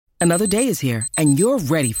Another day is here, and you're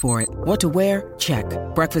ready for it. What to wear? Check.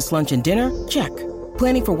 Breakfast, lunch, and dinner? Check.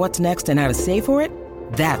 Planning for what's next and how to save for it?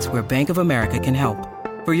 That's where Bank of America can help.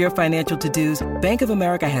 For your financial to-dos, Bank of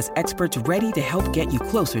America has experts ready to help get you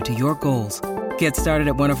closer to your goals. Get started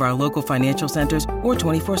at one of our local financial centers or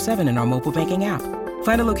 24/7 in our mobile banking app.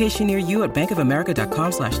 Find a location near you at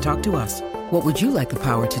bankofamerica.com/talktous. What would you like the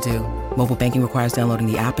power to do? Mobile banking requires downloading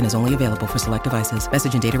the app and is only available for select devices.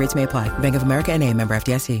 Message and data rates may apply. Bank of America N.A., member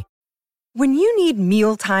FDIC. When you need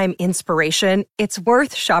mealtime inspiration, it's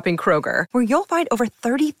worth shopping Kroger, where you'll find over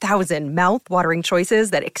 30,000 mouth-watering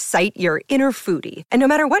choices that excite your inner foodie. And no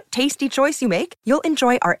matter what tasty choice you make, you'll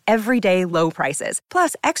enjoy our everyday low prices,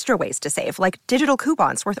 plus extra ways to save, like digital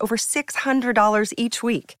coupons worth over $600 each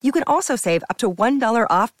week. You can also save up to $1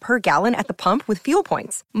 off per gallon at the pump with fuel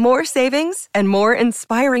points. More savings and more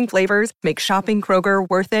inspiring flavors make shopping Kroger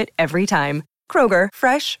worth it every time. Kroger,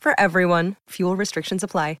 fresh for everyone. Fuel restrictions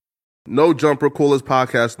apply. No Jumper, coolest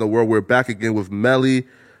podcast in the world. We're back again with Melly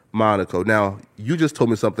Monaco. Now, you just told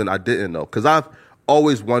me something I didn't know, because I've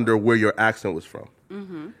always wondered where your accent was from.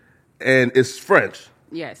 Mm-hmm. And it's French.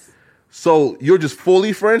 Yes. So you're just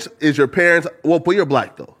fully French? Is your parents... Well, but you're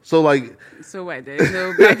black, though. So, like... So what? There's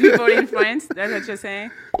no black people in France? That's what you're saying?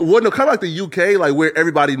 Well, no, kind of like the UK, like where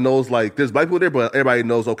everybody knows, like, there's black people there, but everybody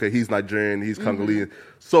knows, okay, he's Nigerian, he's Congolese.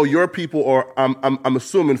 Mm-hmm. So your people are, I'm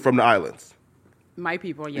assuming, from the islands. My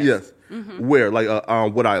people, yes. Yes. Mm-hmm. Where? Like,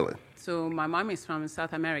 what island? So my mom is from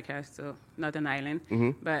South America, so not an island,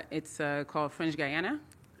 but it's called French Guyana.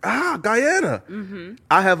 Ah, Guyana. Mm-hmm.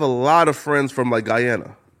 I have a lot of friends from, like,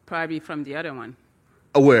 Guyana. Probably from the other one.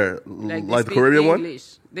 Where? Like the Caribbean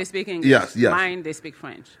English. one? They speak English. Yes. Mine, they speak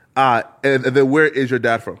French. And then where is your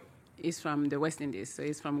dad from? He's from the West Indies, so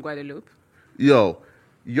he's from Guadeloupe. Yo,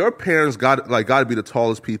 your parents got to be the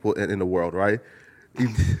tallest people in the world, right?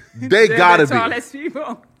 They gotta be. Tallest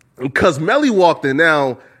people. Because Melly walked in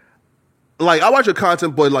now, like, I watch your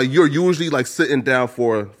content, but like you're usually like sitting down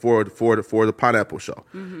for the pineapple show,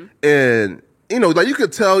 and you know, like you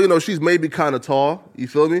could tell, you know, she's maybe kind of tall. You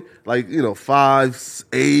feel me? Like, you know,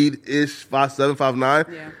 5'8" ish, 5'7", 5'9".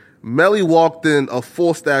 Yeah. Melly walked in a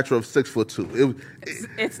full stature of 6'2".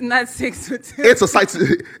 It's not 6'2". It's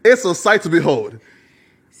a sight to behold.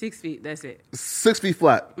 6 feet. That's it. 6 feet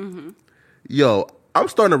flat. Mm-hmm. Yo, I'm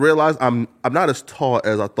starting to realize I'm not as tall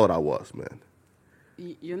as I thought I was, man.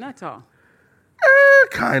 You're not tall.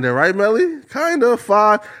 Kind of, right, Melly? Kind of,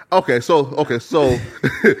 5. Okay, so,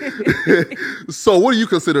 so what do you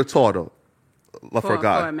consider tall, though? For a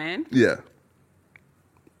guy? For a man? Yeah.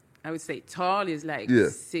 I would say tall is like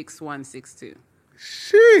 6'1", 6'2".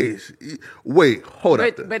 Sheesh. Wait, hold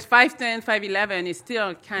up. But 5'10", 5'11" is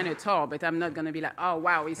still kind of tall, but I'm not going to be like, oh,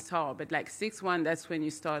 wow, he's tall. But like 6'1", that's when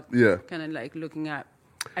you start kind of like looking at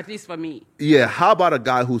least for me. Yeah, how about a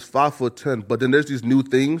guy who's 5'10", but then there's these new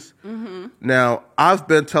things. Mm-hmm. Now, I've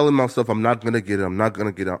been telling myself I'm not going to get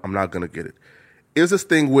it. It's this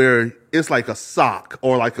thing where it's like a sock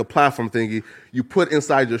or like a platform thingy you put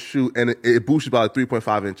inside your shoe and it boosts you by like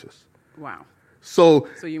 3.5 inches. Wow. So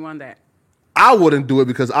you want that? I wouldn't do it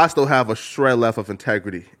because I still have a shred left of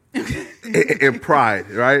integrity and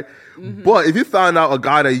pride, right? Mm-hmm. But if you found out a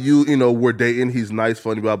guy that you know, were dating, he's nice,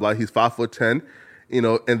 funny, blah, blah, he's 5'10", you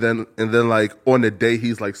know, and then like on the day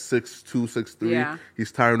he's like 6'2", 6'3",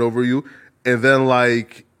 he's towering over you, and then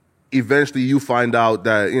like eventually you find out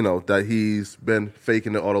that, you know, that he's been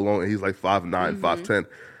faking it all along and he's like 5'9", 5'10".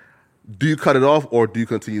 Do you cut it off or do you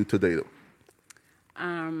continue to date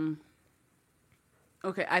him?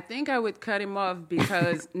 Okay, I think I would cut him off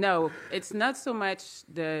because, no, it's not so much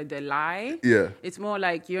the lie. Yeah. It's more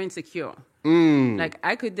like you're insecure. Like,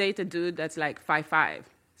 I could date a dude that's like 5'5".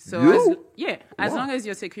 So, as long as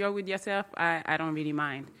you're secure with yourself, I don't really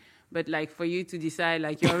mind. But, like, for you to decide,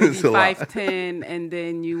 like, you're already 5'10", and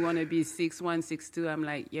then you want to be 6'1", 6'2", I'm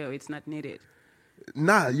like, yo, it's not needed.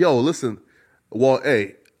 Nah, yo, listen. Well,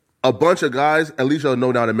 hey, a bunch of guys, at least you'll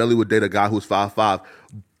know now that Melly would date a guy who's 5'5".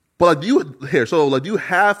 But like, do you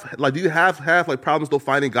have like problems though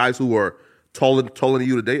finding guys who are taller than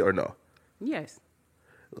you today or no? Yes.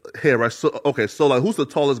 Here, right? So like, who's the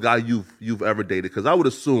tallest guy you've ever dated? Because I would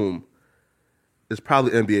assume it's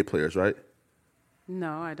probably NBA players, right?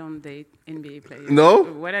 No, I don't date NBA players. No?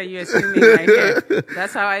 What are you assuming right here?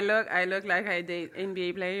 That's how I look. I look like I date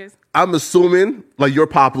NBA players. I'm assuming like you're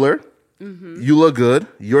popular, you look good,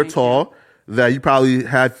 you're tall. That you probably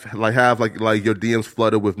have like your DMs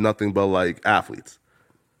flooded with nothing but like athletes.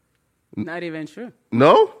 Not even true.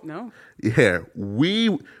 No? No. Yeah, we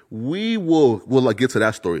will like get to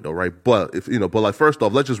that story though, right? But like first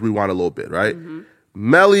off, let's just rewind a little bit, right? Mm-hmm.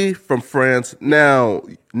 Melly from France. Now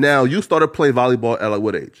you started playing volleyball at like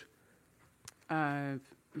what age?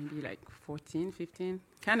 Maybe like 14, 15.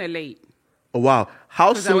 Kind of late. Oh, wow. How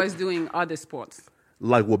Because I soon? was doing other sports.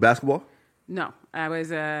 Like what, basketball? No, I was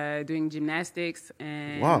doing gymnastics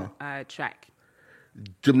and Wow. track.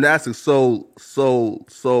 Gymnastics. So,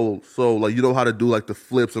 like, you know how to do, like, the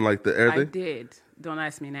flips and, like, the I everything? did. Don't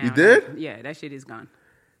ask me now. You did? Yeah, that shit is gone.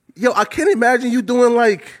 Yo, I can't imagine you doing,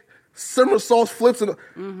 like, somersaults, flips, and...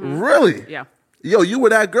 Really? Yeah. Yo, you were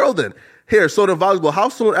that girl then. Here, so the volleyball, how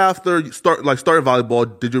soon after you started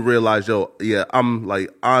volleyball did you realize, yo, yeah,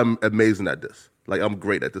 I'm amazing at this. Like, I'm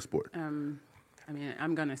great at this sport. I mean,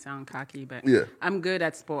 I'm going to sound cocky, but Yeah. I'm good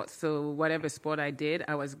at sports. So whatever sport I did,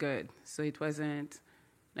 I was good. So it wasn't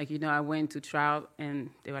like, I went to trial and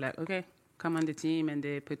they were like, okay, come on the team. And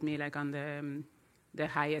they put me like on the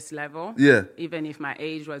highest level. Yeah. Even if my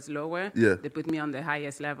age was lower, Yeah. they put me on the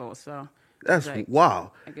highest level. So That's like,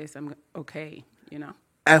 wow. I guess I'm okay,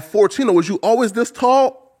 At 14, was you always this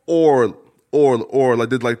tall, or like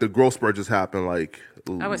did like the growth spurt just happen? Like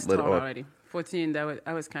I was later tall on? already. 14,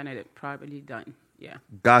 I was kind of probably done. Yeah.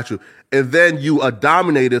 Got you. And then you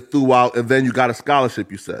dominated throughout, and then you got a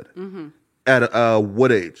scholarship. You said at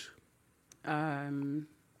what age? Because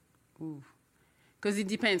it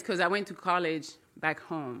depends. Because I went to college back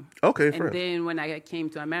home. Okay, and fair. then when I came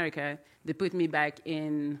to America, they put me back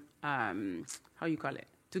in how you call it,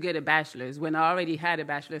 to get a bachelor's when I already had a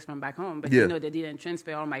bachelor's from back home. But Yeah. they didn't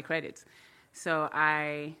transfer all my credits, so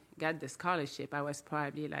I got the scholarship. I was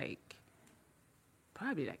probably like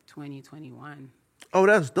 20, 21. Oh,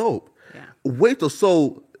 that's dope. Yeah. Wait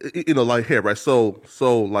till like here, right? So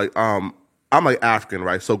like I'm like African,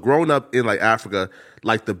 right? So growing up in like Africa,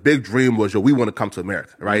 like the big dream was, yo, we want to come to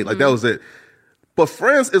America, right? Like that was it. But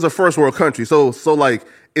France is a first world country, so like,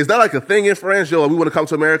 is that like a thing in France, yo? Like, we want to come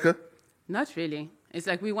to America? Not really. It's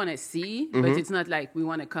like we want to see, but it's not like we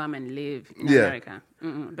want to come and live in Yeah. America.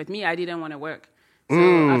 But me, I didn't want to work.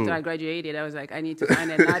 So after I graduated, I was like, I need to find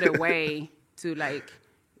another way to like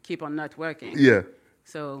keep on not working. Yeah.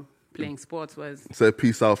 So playing sports was Said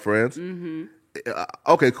peace out, France.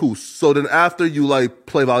 Okay, cool. So then after you like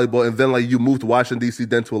play volleyball, and then like you moved to Washington D.C.,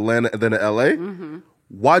 then to Atlanta, and then to L.A.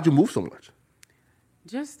 Why'd you move so much?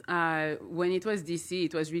 just when it was DC,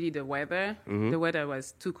 it was really the weather. The weather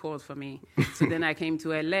was too cold for me. So then I came to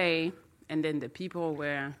LA, and then the people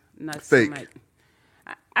were not Fake. so much.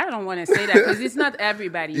 I don't want to say that because it's not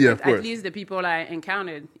everybody. Yeah, but of course. at least the people I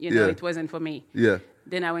encountered, Yeah. it wasn't for me. Yeah.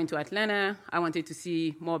 Then I went to Atlanta. I wanted to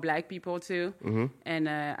see more black people too. And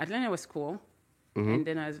Atlanta was cool. And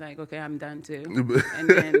then I was like, okay, I'm done too. And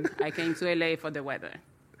then I came to LA for the weather.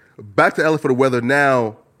 Back to LA for the weather.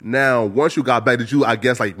 Now, once you got back, did you, I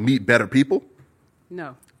guess, like meet better people?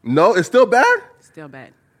 No, No, it's still bad? still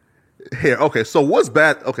bad. Here, okay, so what's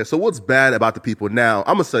bad? Okay, so what's bad about the people? Now,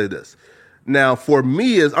 I'm gonna say this. Now, for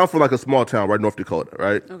me, I'm from like a small town, right, North Dakota,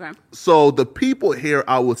 right? Okay. So the people here,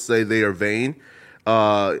 I would say they are vain.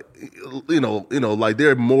 Like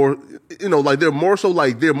they're more, they're more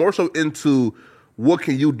so into what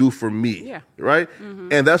can you do for me, Yeah. right?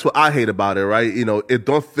 And that's what I hate about it, right? It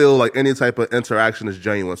don't feel like any type of interaction is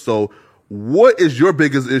genuine. So, what is your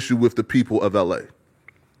biggest issue with the people of LA?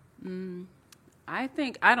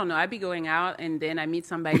 I don't know. I be going out and then I meet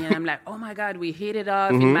somebody and I'm like, oh my God, we hit it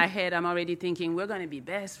off. In my head, I'm already thinking we're going to be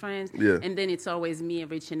best friends. Yeah. And then it's always me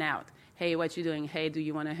reaching out. Hey, what you doing? Hey, do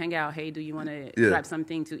you want to hang out? Hey, do you want to Yeah. grab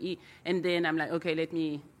something to eat? And then I'm like, okay, let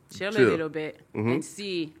me chill a Chill. little bit and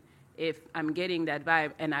see if I'm getting that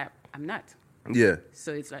vibe. And I'm not. Yeah.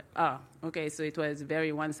 So it's like, oh, okay. So it was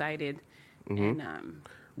very one-sided. And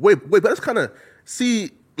Wait, but that's kind of,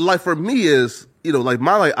 see, like for me is, like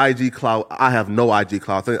my like IG clout, I have no IG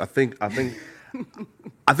clout. I think I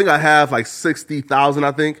have like 60,000,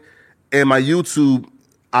 I think. And my YouTube,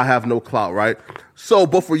 I have no clout, right? So,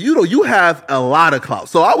 but for you though, you have a lot of clout.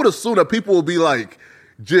 So I would assume that people will be like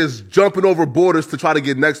just jumping over borders to try to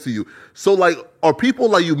get next to you. So like, are people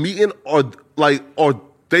like you meeting, or like, are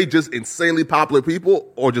they just insanely popular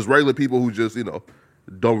people, or just regular people who just,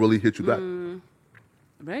 don't really hit you back?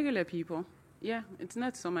 regular people, yeah, it's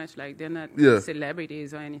not so much like they're not Yeah.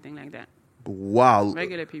 celebrities or anything like that. Wow.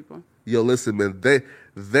 Regular people. Yo, listen, man,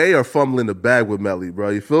 they are fumbling the bag with Melly, bro.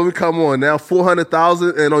 You feel me? Come on now,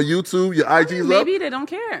 400,000, and on YouTube, your IG's up. Maybe they don't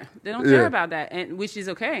care. They don't Yeah. care about that, and which is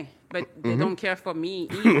okay. But they don't care for me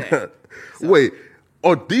either. Wait,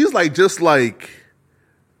 are these like just like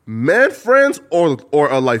men friends or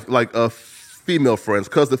are like female friends?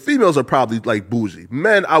 Because the females are probably like bougie.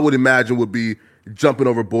 Men, I would imagine, would be jumping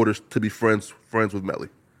over borders to be friends with Melly.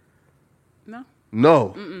 No,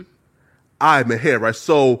 No. All right, man, here, right?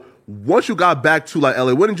 So once you got back to like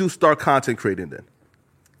LA, when did you start content creating then?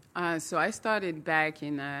 So I started back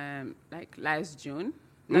in like last June.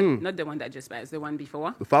 Not the one that just passed, the one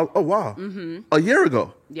before. Oh, wow. A year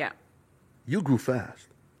ago. Yeah, You grew fast.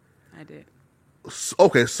 I did.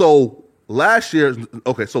 Okay, so last year,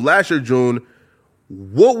 June,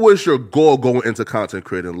 what was your goal going into content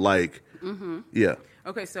creating? Like, yeah.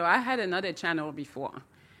 Okay, so I had another channel before,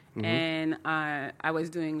 and I was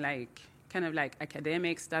doing like kind of like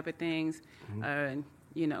academics type of things, news.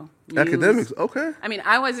 Academics, okay. I mean,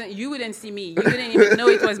 you wouldn't see me. You didn't even know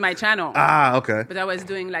it was my channel. Okay. But I was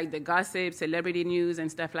doing like the gossip, celebrity news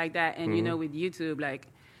and stuff like that. And, with YouTube, like,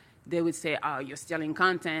 they would say, oh, you're stealing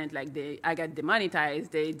content. Like, I got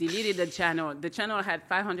demonetized. They deleted the channel. The channel had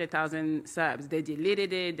 500,000 subs. They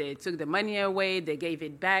deleted it. They took the money away. They gave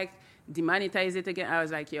it back, demonetized it again. I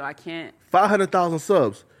was like, yo, I can't. 500,000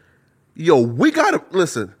 subs. Yo, we got to,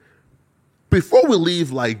 listen, before we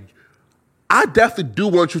leave, like, I definitely do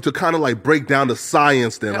want you to kind of like break down the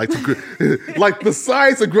science then, like like the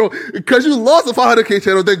science of grow, because you lost the 500K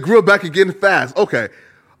channel, then grew back again fast. Okay.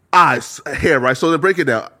 Here, right? So to break it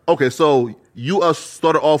down. Okay, so you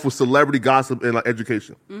started off with celebrity gossip and like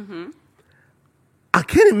education. I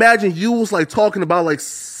can't imagine you was like talking about like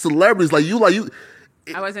celebrities,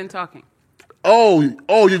 I wasn't talking. Oh,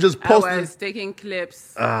 you just posted. I was taking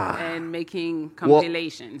clips and making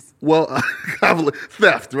compilations. Well,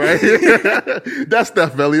 theft, right? That's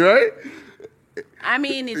theft, Melly, right? I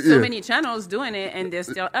mean, it's so many channels doing it, and they're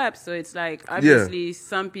still up. So it's like, obviously,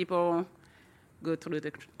 some people go through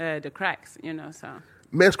the cracks, So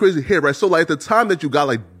Man, it's crazy here, right? So, like, at the time that you got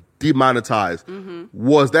like demonetized,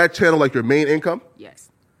 was that channel like your main income?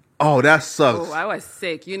 Yes. Oh, that sucks. Oh, I was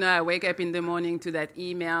sick. I wake up in the morning to that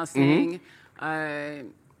email saying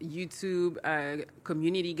YouTube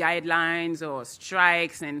community guidelines or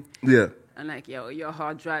strikes, and I'm like, yo, your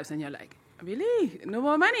hard drives, and you're like, really? No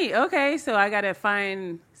more money? Okay, so I gotta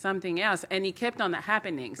find something else, and it kept on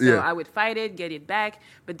happening. So I would fight it, get it back,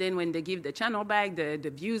 but then when they give the channel back, the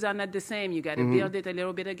views are not the same. You gotta build it a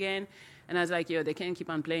little bit again, and I was like, yo, they can't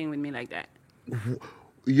keep on playing with me like that.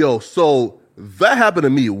 Yo, so that happened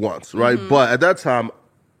to me once, right? But at that time,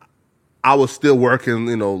 I was still working,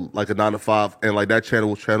 like a 9 to 5, and like that channel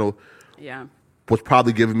was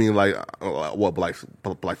probably giving me like like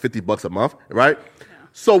 $50 a month, right? Yeah.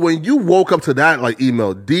 So when you woke up to that like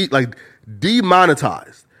email,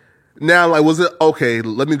 demonetized. Now, like, was it okay?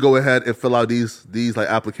 Let me go ahead and fill out these like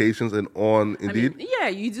applications and on Indeed. I mean, yeah,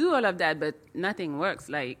 you do all of that, but nothing works.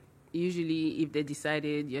 Like, usually, if they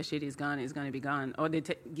decided your shit is gone, it's gonna be gone, or they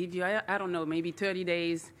give you, I don't know, maybe 30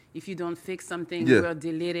 days. If you don't fix something, we'll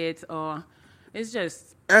delete it, or it's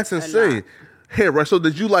just that's insane. Hey, right? So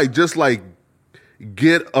did you like just like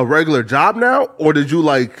get a regular job now, or did you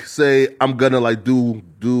like say I'm gonna like do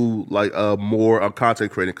like more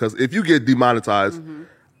content creating? Because if you get demonetized,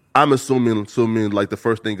 I'm assuming like the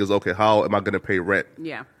first thing is, okay, how am I gonna pay rent?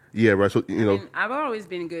 Yeah, right. So I've always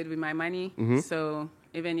been good with my money, so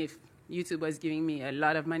even if YouTube was giving me a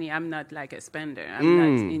lot of money, I'm not like a spender. I'm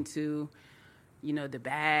not into the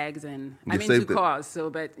bags, and I'm into cars,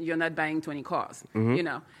 but you're not buying 20 cars,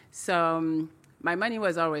 So my money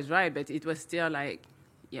was always right, but it was still like,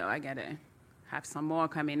 I gotta have some more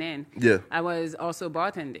coming in. Yeah. I was also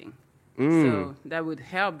bartending, so that would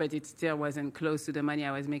help, but it still wasn't close to the money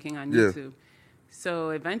I was making on YouTube. So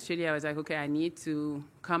eventually I was like, okay, I need to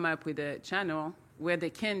come up with a channel where they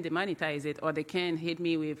can demonetize it, or they can hit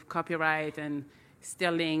me with copyright and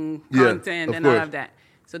stealing content and all of that.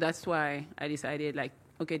 So that's why I decided, like,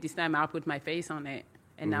 okay, this time I'll put my face on it,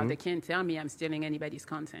 and now they can't tell me I'm stealing anybody's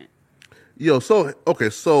content. Yo, so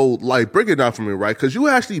like, break it down for me, right? Because you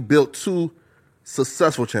actually built 2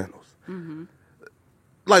 successful channels.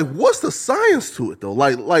 Like, what's the science to it though?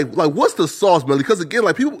 Like, what's the sauce, Melly? Because again,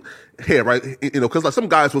 like, people here, right? Because like some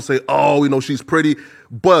guys will say, oh, she's pretty,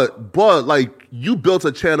 but like, you built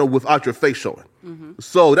a channel without your face showing,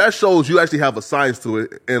 so that shows you actually have a science to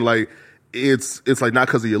it, and like, it's like not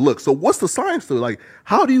because of your look. So what's the science to it? Like,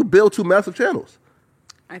 how do you build 2 massive channels?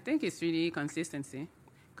 I think it's really consistency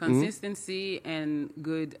and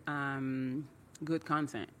good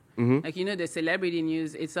content. Like, the celebrity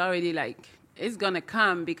news, it's already like, it's going to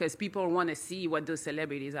come because people want to see what those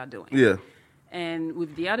celebrities are doing. Yeah. And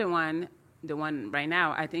with the other one, the one right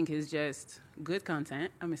now, I think is just good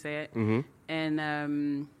content. I'm going to say it. And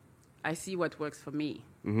I see what works for me.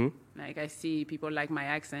 Like, I see people like my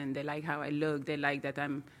accent. They like how I look. They like that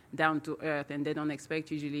I'm down to earth, and they don't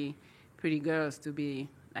expect usually pretty girls to be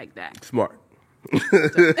like that. Smart.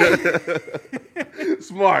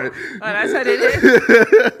 Smart. Well, that's what it is.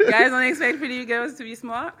 Guys don't expect pretty girls to be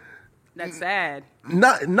smart. That's sad.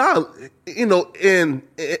 Not, and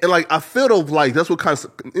like, I feel like that's what kind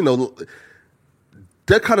of,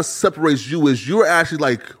 that kind of separates you is you're actually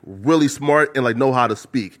like really smart and like know how to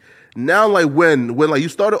speak. Now, like when like you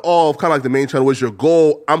started off kind of like the main channel was your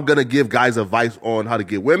goal, I'm going to give guys advice on how to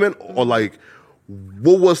get women, or like,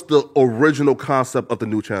 what was the original concept of the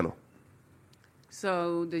new channel?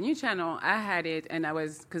 So the new channel, I had it, and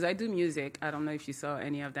because I do music. I don't know if you saw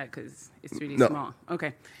any of that because it's really small.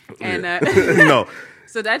 Okay. And no.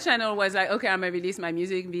 So that channel was like, okay, I'm going to release my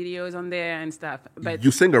music videos on there and stuff. But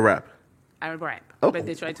you sing or rap? I rap, oh, but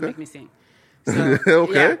they tried to okay. make me sing. So,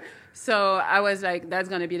 okay. Yeah. So I was like, that's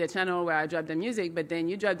going to be the channel where I drop the music. But then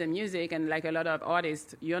you drop the music, and like a lot of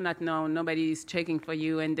artists, you're not known. Nobody's checking for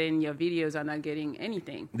you, and then your videos are not getting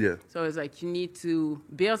anything. Yeah. So it's like you need to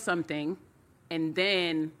build something and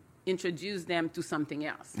then introduce them to something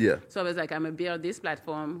else. Yeah. So I was like, I'm going to build this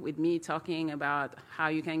platform with me talking about how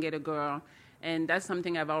you can get a girl. And that's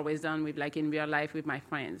something I've always done with, like, in real life with my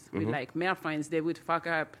friends. With, like, male friends, they would fuck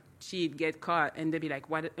up, cheat, get caught, and they'd be like,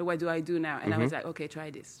 what do I do now? And I was like, okay,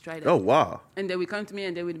 try this, try that. Oh, wow. And they would come to me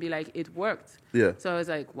and they would be like, it worked. Yeah. So I was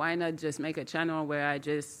like, why not just make a channel where I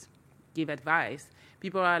just give advice?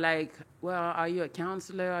 People are like, well, are you a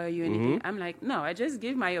counselor? Are you anything? I'm like, no, I just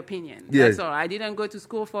give my opinion. Yeah. That's all. I didn't go to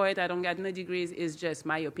school for it. I don't got no degrees. It's just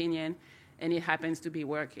my opinion, and it happens to be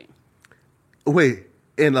working. Wait,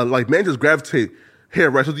 and like men just gravitate here,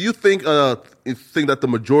 right? So do you think that the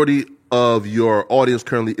majority of your audience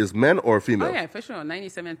currently is men or female? Oh, yeah, for sure.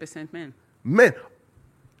 97% men. Men.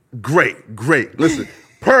 Great. Listen,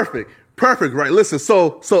 perfect, right? Listen,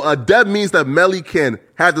 so that means that Melly can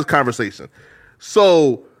have this conversation.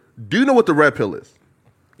 So, do you know what the red pill is?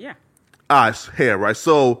 Yeah. It's hair, right?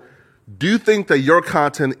 So, do you think that your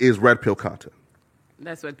content is red pill content?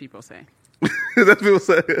 That's what people say. That's what people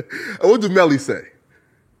say. What do Melly say?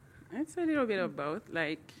 It's a little bit of both.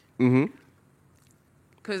 Like,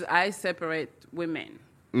 because I separate women.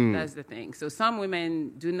 That's the thing. So some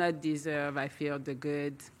women do not deserve, I feel, the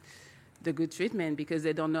good treatment because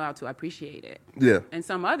they don't know how to appreciate it. Yeah. And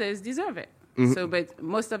some others deserve it. So, but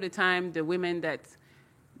most of the time, the women that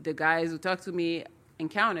the guys who talk to me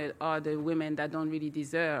encountered are the women that don't really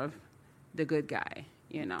deserve the good guy,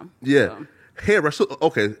 Yeah. So. Hey, so,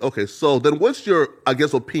 okay. So then what's your, I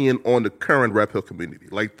guess, opinion on the current rap hill community?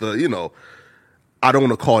 Like the, I don't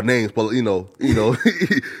want to call names, but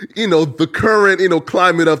the current,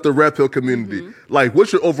 climate of the rap hill community. Like,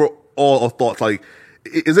 what's your overall thoughts? Like,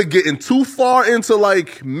 is it getting too far into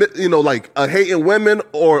like, like hating women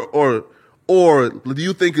or do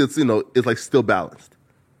you think it's, it's like still balanced?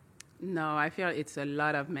 No, I feel it's a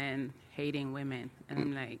lot of men hating women. And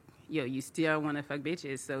I'm like, yo, you still want to fuck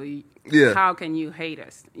bitches, so how can you hate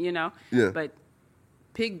us, Yeah. But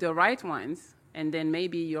pick the right ones, and then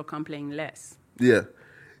maybe you'll complain less. Yeah.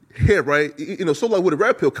 Here, right? So like with the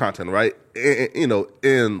red pill content, right?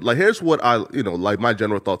 And like here's what I, like my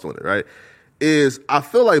general thoughts on it, right? Is I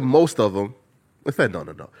feel like most of them, in fact,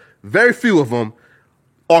 no. Very few of them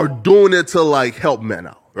are doing it to like help men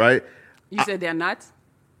out, right? You said they're not?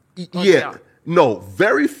 Yeah. No,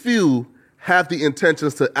 very few have the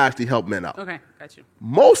intentions to actually help men out. Okay, got you.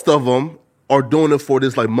 Most of them are doing it for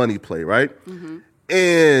this like money play, right?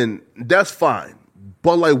 And that's fine.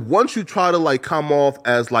 But like once you try to like come off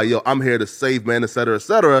as like, yo, I'm here to save men, et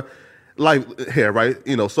cetera, like here, right?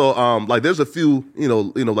 So like there's a few,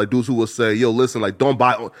 like dudes who will say, yo, listen, like don't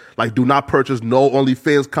buy, like do not purchase no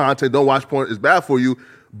OnlyFans content, don't watch porn, it's bad for you,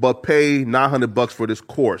 but pay $900 for this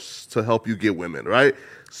course to help you get women, right?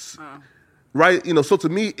 Right? So to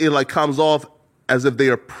me, it like comes off as if they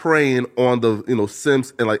are preying on the,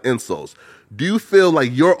 simps and like incels. Do you feel like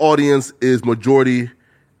your audience is majority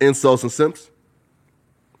incels and simps?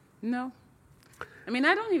 No. I mean,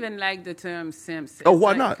 I don't even like the term simps. Oh,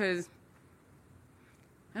 why not? Because,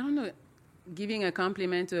 I don't know, giving a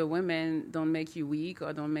compliment to a woman don't make you weak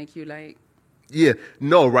or don't make you like... Yeah,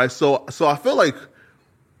 no, right? So I feel like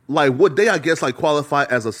what they, I guess, like qualify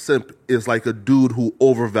as a simp is like a dude who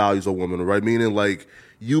overvalues a woman, right? Meaning like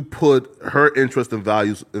you put her interest and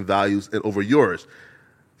values over yours.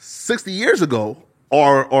 60 years ago,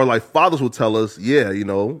 our like fathers would tell us, yeah,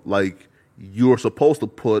 like you're supposed to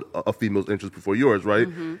put a female's interest before yours, right?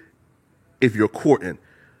 If you're courting.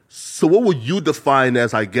 So what would you define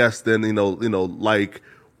as, I guess, then, like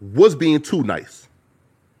what's being too nice?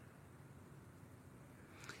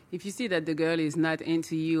 If you see that the girl is not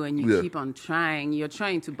into you and you keep on trying, you're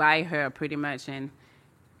trying to buy her pretty much and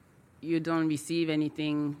you don't receive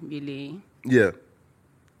anything really. Yeah.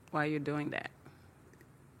 Why you're doing that?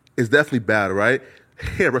 It's definitely bad, right?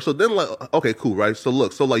 Yeah, so then like, okay, cool, right? So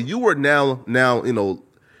look, so like you were now,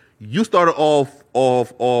 you started off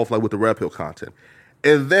like with the red pill content.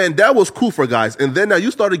 And then that was cool for guys. And then now you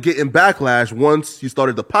started getting backlash once you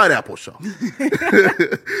started the Pineapple Show.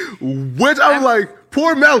 Which I'm like,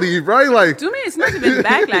 poor Melly, right? Like, to me, it's not even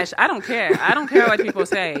backlash. I don't care. I don't care what people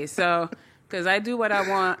say. So, because I do what I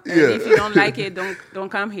want. And if you don't like it, don't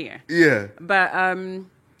come here. Yeah. But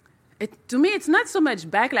to me, it's not so much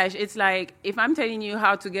backlash. It's like, if I'm telling you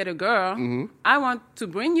how to get a girl, I want to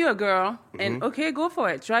bring you a girl. And okay, go for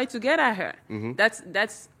it. Try to get at her.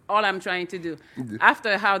 That's all I'm trying to do.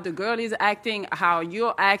 After how the girl is acting, how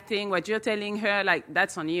you're acting, what you're telling her, like,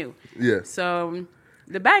 that's on you. Yeah. So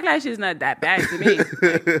the backlash is not that bad to me.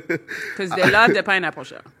 Because they love the Pineapple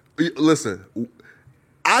Show. Listen,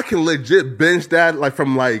 I can legit binge that, like,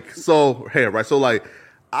 from, like, so, hey, right? So, like,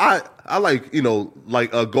 I like, you know,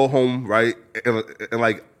 like, go home, right? And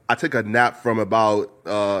like, I take a nap from about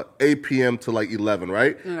 8 p.m. to, like, 11,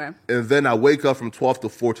 right? Okay. And then I wake up from 12 to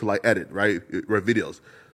 4 to, like, edit, right? Write videos.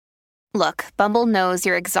 Look, Bumble knows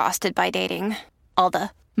you're exhausted by dating. All the,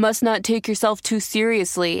 must not take yourself too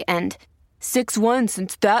seriously, and 6'1"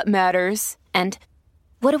 since that matters, and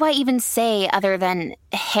what do I even say other than,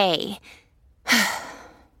 hey?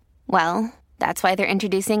 Well, that's why they're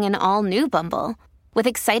introducing an all-new Bumble, with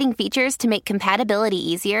exciting features to make compatibility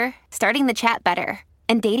easier, starting the chat better,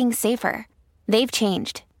 and dating safer. They've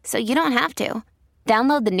changed, so you don't have to.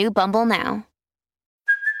 Download the new Bumble now.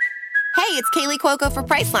 Hey, it's Kaylee Cuoco for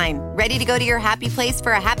Priceline. Ready to go to your happy place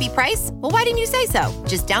for a happy price? Well, why didn't you say so?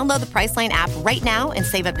 Just download the Priceline app right now and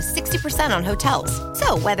save up to 60% on hotels.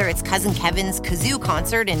 So whether it's Cousin Kevin's Kazoo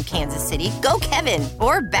Concert in Kansas City, go Kevin,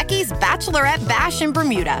 or Becky's Bachelorette Bash in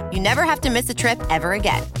Bermuda, you never have to miss a trip ever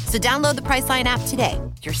again. So download the Priceline app today.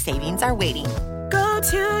 Your savings are waiting. Go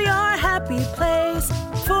to your happy place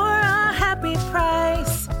for a happy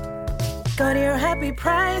price. Go to your happy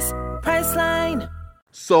price, Priceline.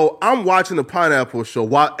 So I'm watching the Pineapple Show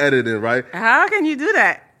while editing, right? How can you do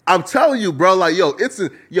that? I'm telling you, bro, like,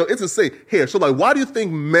 it's insane. Here, so, like, why do you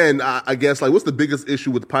think men, I guess, like, what's the biggest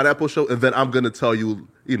issue with the Pineapple Show? And then I'm going to tell you,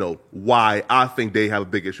 you know, why I think they have a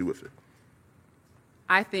big issue with it.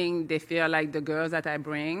 I think they feel like the girls that I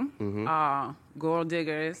bring are gold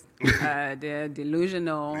diggers. They're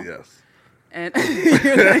delusional. Yes. And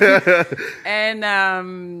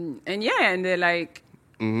and they're like,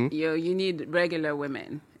 you need regular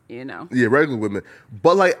women, you know. Yeah, regular women.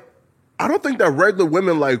 But, like, I don't think that regular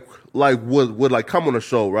women like would like come on the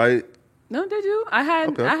show, right? No, they do. I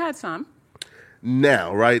had some.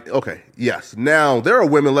 Now, right? Okay, yes. Now there are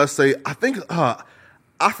women. Let's say I think I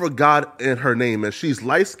forgot in her name, and she's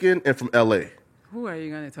light skinned and from L.A. Who are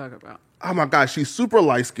you going to talk about? Oh my God, she's super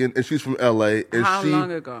light skinned and she's from L.A. And How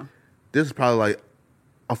long ago? This is probably like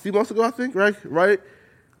a few months ago, I think. Right?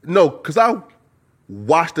 No, because I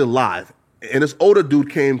watched it live, and this older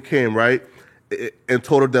dude came right, and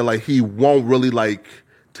told her that like he won't really like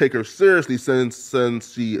take her seriously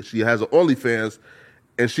since she has an OnlyFans,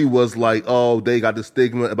 and she was like, oh, they got the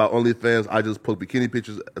stigma about OnlyFans. I just put bikini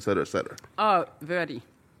pictures, et cetera, et cetera. Oh, Verdi.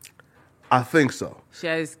 I think so. She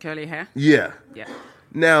has curly hair. Yeah. Yeah.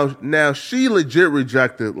 Now she legit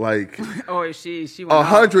rejected like she went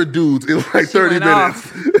 100 dudes in like 30 minutes.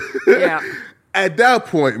 Yeah. At that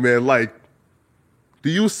point, man, like, do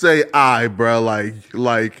you say, bro,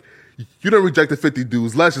 like you done rejected 50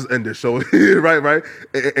 dudes. Let's just end this show, right,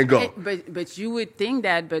 and go. But you would think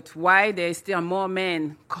that, but why there's still more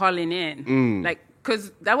men calling in? Like,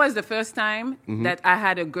 because that was the first time that I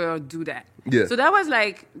had a girl do that. Yeah. So that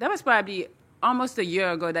was probably almost a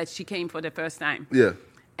year ago that she came for the first time. Yeah.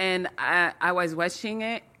 And I was watching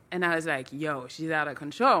it, and I was like, yo, she's out of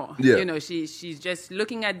control. Yeah. You know, she's just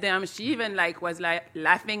looking at them. She even like was like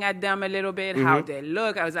laughing at them a little bit, how they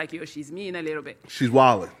look. I was like, yo, she's mean a little bit. She's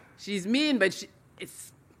wilding. She's mean, but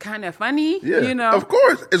it's kind of funny, Yeah, you know? of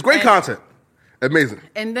course. It's great content. Amazing.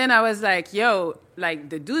 And then I was like, yo, like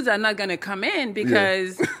the dudes are not going to come in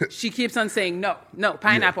because she keeps on saying, no,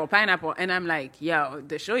 pineapple. And I'm like, yo,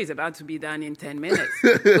 the show is about to be done in 10 minutes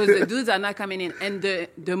because the dudes are not coming in. And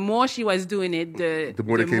the more she was doing it, the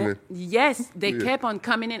more they came in. Yes, they kept on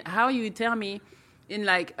coming in. How you tell me in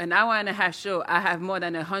like an hour and a half show, I have more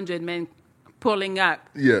than 100 men pulling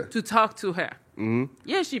up to talk to her. Mm-hmm.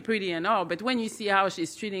 Yeah, she's pretty and all, but when you see how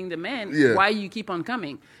she's treating the men, why you keep on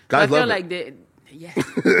coming? Guys so I feel love like they do.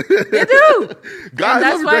 Guys, and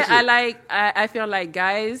that's why I feel like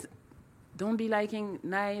guys don't be liking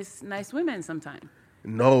nice women sometimes.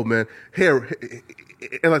 No, man. Here,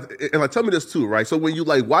 and like, tell me this too, right? So when you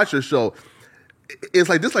like watch your show, it's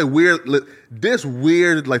like this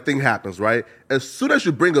weird like thing happens, right? As soon as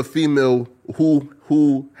you bring a female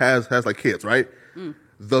who has like kids, right?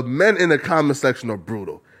 The men in the comment section are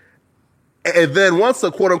brutal. And then once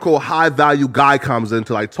a quote unquote high value guy comes in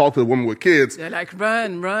to like talk to the woman with kids, They're like,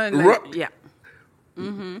 run. Like, yeah.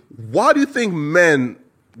 why do you think men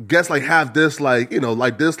guess like have this like,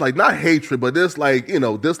 like this like not hatred, but this like,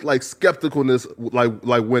 this like skepticalness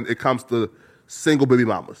like when it comes to single baby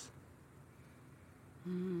mamas?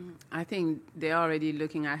 I think they're already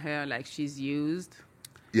looking at her like she's used.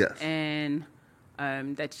 Yes. And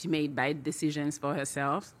that she made bad decisions for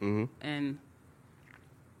herself. And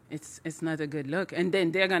it's not a good look. And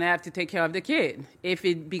then they're going to have to take care of the kid. If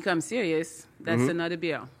it becomes serious, that's another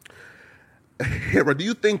bill. Hera, do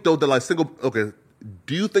you think though that like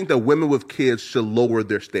do you think that women with kids should lower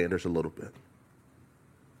their standards a little bit?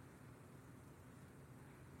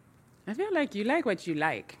 I feel like you like what you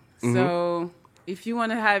like. So if you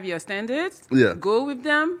want to have your standards, go with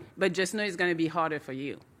them, but just know it's going to be harder for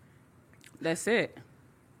you. That's it.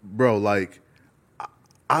 Bro, like,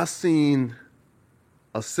 I seen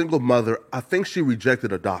a single mother, I think she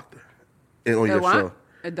rejected a doctor on your show.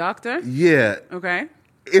 A doctor? Yeah. Okay.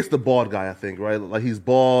 It's the bald guy, I think, right? Like, he's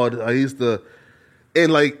bald. He's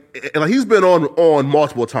he's been on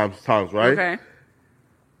multiple times, right? Okay.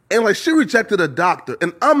 And, like, she rejected a doctor.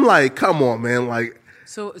 And I'm like, come on, man, like.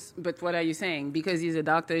 So, but what are you saying? Because he's a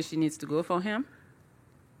doctor, she needs to go for him?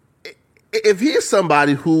 If he's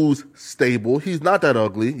somebody who's stable, he's not that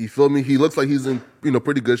ugly. You feel me? He looks like he's in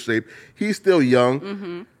pretty good shape. He's still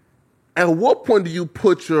young. At what point do you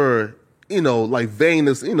put your like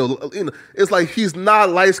veinness? It's like he's not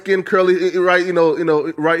light skinned, curly, right? I'm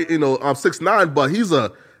 6'9", but he's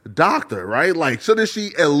a doctor, right? Like, shouldn't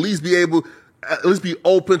she at least be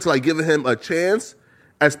open to like giving him a chance?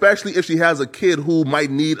 Especially if she has a kid who might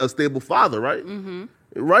need a stable father, right?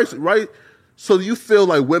 Right. So do you feel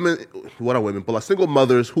like women, what are women, but like single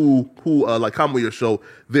mothers who like come on your show,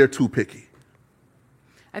 they're too picky?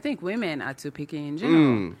 I think women are too picky in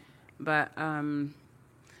general. But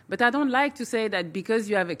I don't like to say that because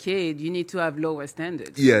you have a kid, you need to have lower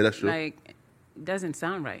standards. Yeah, that's true. Like, it doesn't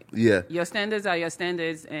sound right. Yeah. Your standards are your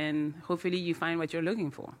standards, and hopefully you find what you're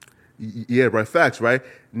looking for. Yeah, right. Facts, right?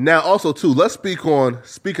 Now, also, too, let's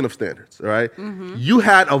speaking of standards, all right? You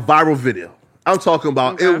had a viral video. I'm talking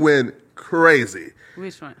about it went crazy.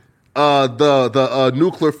 Which one? The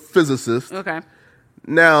nuclear physicist. Okay.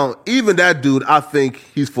 Now, even that dude, I think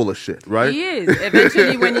he's full of shit, right? He is.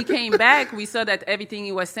 Eventually, when he came back, we saw that everything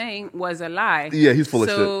he was saying was a lie. Yeah, he's full of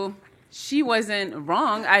shit. So she wasn't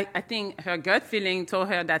wrong. I think her gut feeling told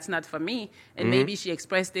her that's not for me. And maybe she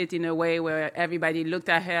expressed it in a way where everybody looked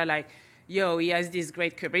at her like, yo, he has this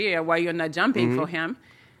great career. Why you're not jumping for him?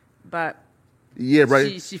 But yeah,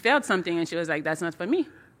 right. She felt something and she was like, that's not for me.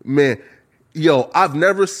 Man, yo, I've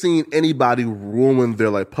never seen anybody ruin their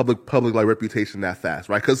like public like reputation that fast,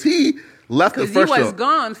 right? Because he left the first show. Because he was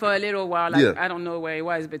gone for a little while. Like, I don't know where he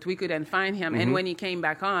was, but we couldn't find him. And when he came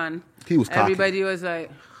back on, he was cocky. Everybody was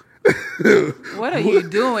like, what are you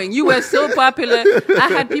doing? You were so popular. I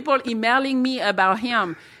had people emailing me about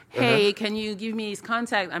him. Hey, can you give me his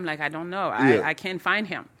contact? I'm like, I don't know. I can't find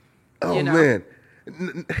him. Oh, man.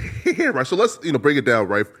 Here, right. So let's break it down,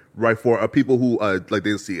 right, for people who like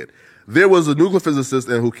didn't see it. There was a nuclear physicist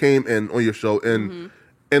and who came in on your show, and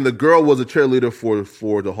the girl was a cheerleader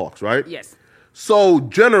for the Hawks, right? Yes. So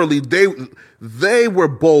generally, they were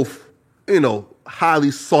both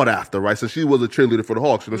highly sought after, right? So she was a cheerleader for the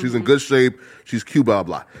Hawks. She's in good shape. She's cute, blah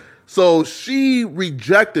blah. So she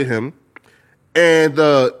rejected him, and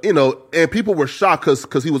and people were shocked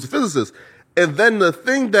because he was a physicist. And then the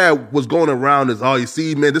thing that was going around is, oh, you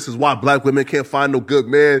see, man, this is why black women can't find no good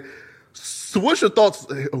man. So what's your thoughts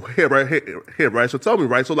here, right? So tell me,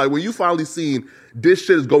 right? So like when you finally seen this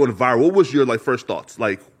shit is going viral, what was your like first thoughts?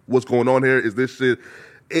 Like, what's going on here? Is this shit?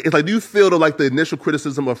 It's like, do you feel that like the initial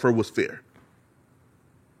criticism of her was fair?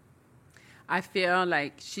 I feel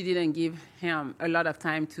like she didn't give him a lot of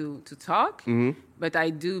time to talk, but I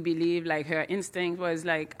do believe like her instinct was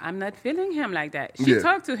like, I'm not feeling him like that. She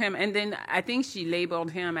talked to him, and then I think she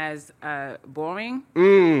labeled him as boring.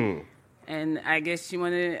 And I guess she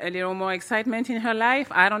wanted a little more excitement in her life.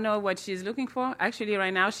 I don't know what she's looking for. Actually,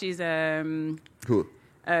 right now she's Who?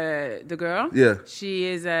 The girl. Yeah. She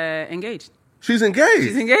is engaged. She's engaged?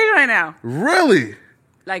 She's engaged right now. Really?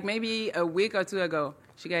 Like maybe a week or two ago,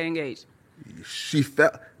 she got engaged. She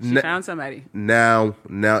found somebody. Now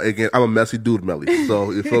again, I'm a messy dude, Melly. So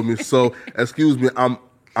you feel me? So excuse me, I'm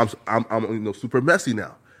super messy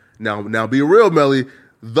now. Now be real, Melly.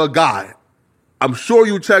 The guy. I'm sure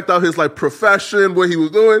you checked out his like profession, what he was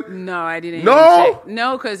doing. No, I didn't. No,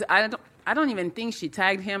 no, because I I don't even think she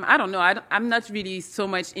tagged him. I don't know. I'm not really so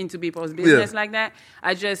much into people's business like that.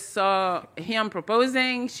 I just saw him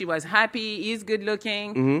proposing. She was happy. He's good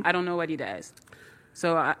looking. I don't know what he does.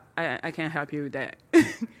 So I can't help you with that.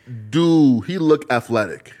 Do he look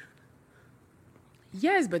athletic?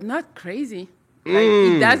 Yes, but not crazy. Like,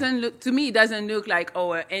 it doesn't look, to me, it doesn't look like,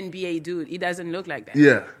 an NBA dude. He doesn't look like that.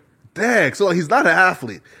 Yeah. Dang. So he's not an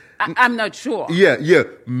athlete. I'm not sure. Yeah.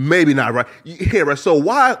 Maybe not, right? Yeah, right. So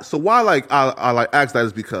why like, I like ask that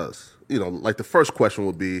is because, like the first question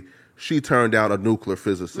would be, she turned down a nuclear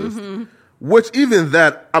physicist, which even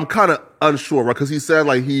that, I'm kind of unsure, right? Because he said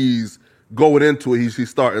like he's going into it, he's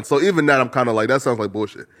starting. So even that, I'm kind of like, that sounds like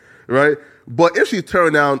bullshit, right? But if she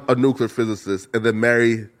turned down a nuclear physicist and then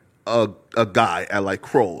marry a guy at like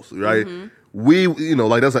Kroll's, right? We,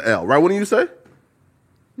 like that's an L, right? Wouldn't you say?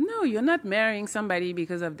 No, you're not marrying somebody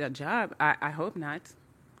because of their job. I hope not.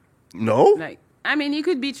 No? Like, I mean, he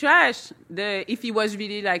could be trash. If he was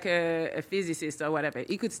really like a physicist or whatever,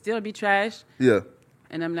 he could still be trash. Yeah.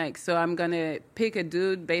 And I'm like, so I'm going to pick a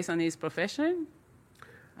dude based on his profession?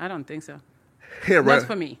 I don't think so. Yeah, right. Not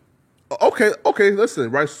for me. Okay, listen,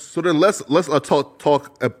 right? So then let's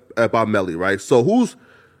talk about Melly, right? So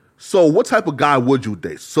what type of guy would you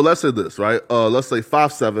date? So let's say this, right? Let's say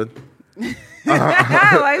 5'7".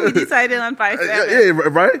 Why we decided on 5'7"? Yeah,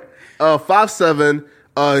 right?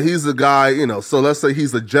 5'7". He's a guy, so let's say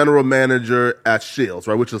he's the general manager at Shields,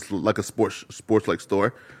 right? Which is like a sports like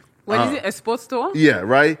store. What is it? A sports store? Yeah,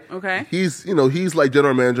 right? Okay. He's like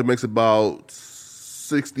general manager, makes about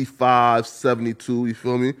 65, 72, you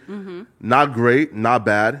feel me? Not great, not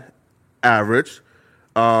bad, average.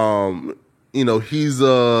 He's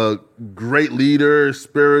a great leader,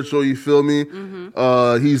 spiritual, you feel me?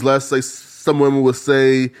 He's, let's say, some women would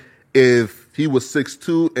say if he was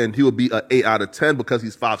 6'2", and he would be an 8 out of 10 because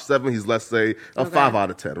he's 5'7", he's, let's say, a 5 out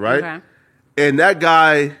of 10, right? Okay. And that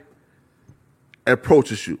guy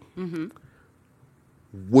approaches you.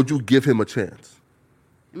 Would you give him a chance?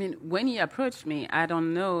 I mean, when he approached me, I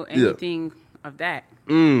don't know anything of that.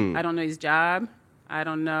 I don't know his job. I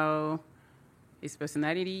don't know his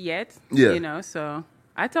personality yet. Yeah. So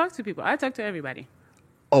I talk to people. I talk to everybody.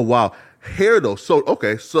 Oh, wow. Here, though.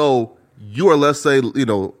 So you are, let's say,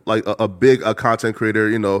 like a big content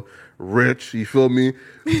creator, rich, you feel me?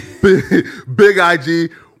 big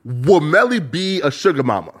IG. Will Melly be a sugar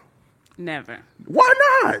mama? Never. Why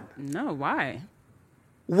not? No, why?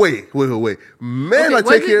 Wait. Man,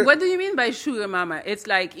 okay, what do you mean by sugar mama? It's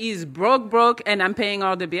like he's broke, and I'm paying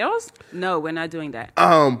all the bills? No, we're not doing that.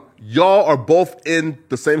 Y'all are both in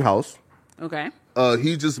the same house. Okay.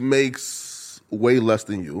 He just makes way less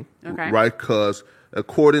than you. Okay. Right? Because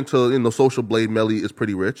according to, Social Blade, Melly is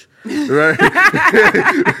pretty rich. Right?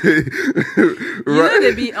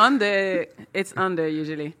 They be under, it's under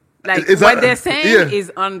usually. Like, what they're saying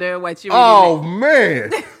is under what you really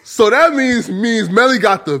make. Man. So that means Melly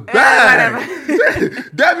got the bag.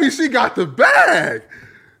 That means she got the bag.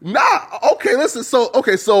 Okay, listen. So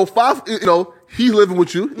 5, he's living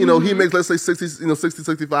with you. He makes, let's say, 60,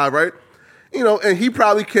 65, right? And he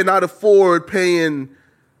probably cannot afford paying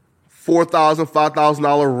 $4,000,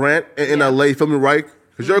 $5,000 rent in LA, you feel me, right?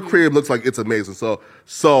 Because your crib looks like it's amazing.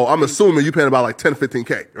 So I'm assuming you're paying about like 10,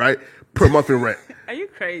 15K, right? Per month in rent. Are you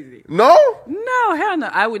crazy? No? No, hell no.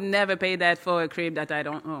 I would never pay that for a crib that I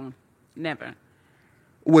don't own. Never.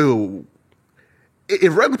 Wait.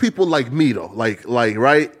 If regular people like me though, like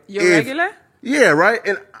right? You're regular? Yeah, right.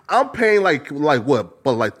 And I'm paying like what?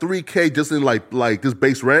 But like 3K just in like this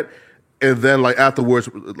base rent, and then like afterwards,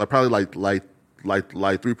 like probably like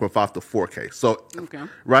 3.5 to 4K. So,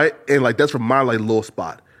 right, and like that's from my like little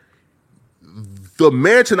spot. The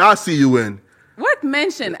mansion I see you in. What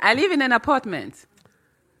mansion? I live in an apartment.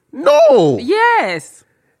 No. Yes.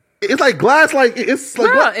 It's like glass, like it's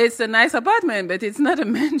like. Well, it's a nice apartment, but it's not a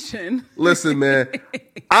mansion. Listen, man,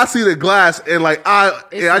 I see the glass and like I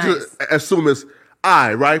just assume it's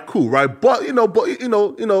right, cool, right, but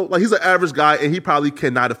like he's an average guy and he probably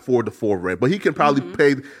cannot afford the full rent, but he can probably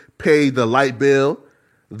pay the light bill,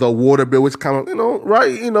 the water bill, which kind of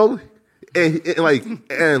right, and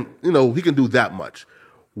he can do that much.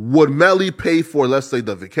 Would Melly pay for, let's say,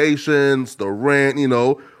 the vacations, the rent,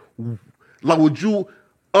 like would you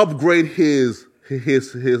upgrade his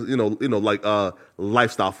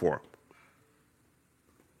lifestyle for him?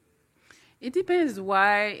 It depends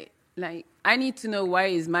why, like, I need to know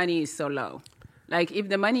why his money is so low. Like, if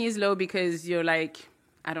the money is low because you're like,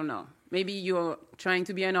 I don't know, maybe you're trying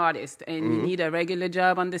to be an artist and you need a regular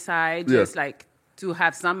job on the side, just like to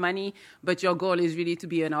have some money, but your goal is really to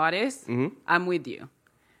be an artist, I'm with you.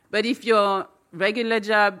 But if your regular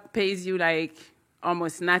job pays you like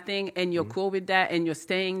almost nothing and you're cool with that and you're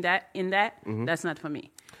staying in that, that's not for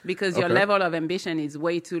me. Because your Okay. level of ambition is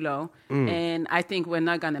way too low. And I think we're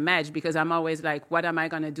not going to match because I'm always like, what am I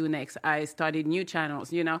going to do next? I started new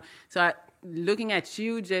channels, you know? So looking at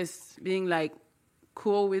you just being like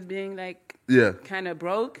cool with being like Yeah. kind of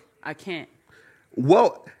broke, I can't.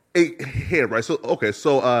 Well, here, right? So okay,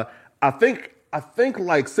 so I think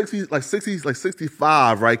like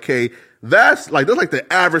 65, right, K? That's like the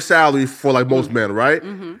average salary for like most men, right?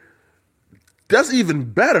 Mm-hmm. That's even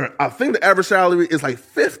better. I think the average salary is like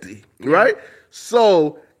 50, right?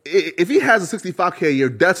 So if he has a 65K a year,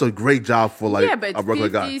 that's a great job for like but a regular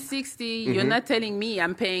 50, guy. 60, you're not telling me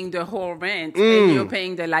I'm paying the whole rent and you're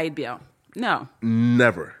paying the light bill. No.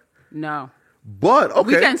 Never. But okay,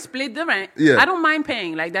 We can split the rent. Yeah. I don't mind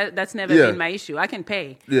paying. Like that's never Yeah. been my issue. I can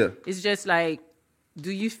pay. Yeah. It's just like,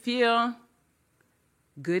 do you feel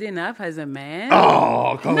good enough as a man?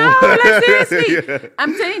 Oh, come No, on. like seriously. Yeah.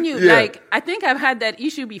 I'm telling you, Yeah. like I think I've had that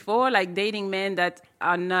issue before, like dating men that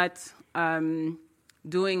are not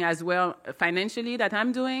doing as well financially that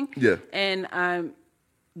I'm doing. Yeah. And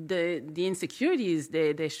the insecurities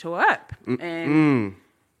they show up and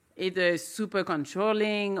either super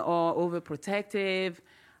controlling or overprotective.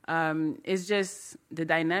 It's just the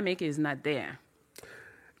dynamic is not there.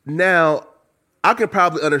 Now, I can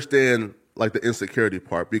probably understand like the insecurity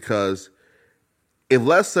part because if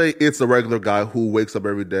let's say it's a regular guy who wakes up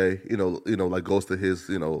every day, like goes to his,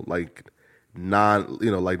 like 9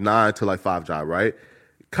 to like 5 job, right?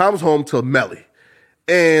 Comes home to Melly.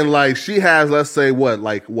 And like she has, let's say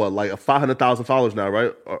like 500,000 followers now,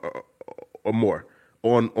 right? Or more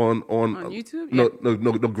on YouTube? No,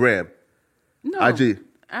 gram. No. IG.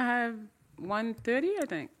 I have 130, I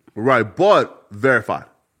think. Right, but verified.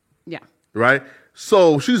 Yeah. Right?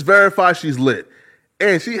 So she's verified, she's lit.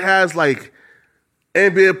 And she has like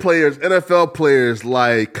NBA players, NFL players,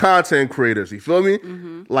 like content creators, you feel me?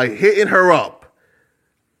 Mm-hmm. Like hitting her up.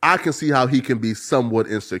 I can see how he can be somewhat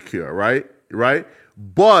insecure, right? Right?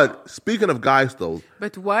 But speaking of guys though.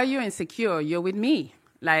 But why you're insecure? You're with me.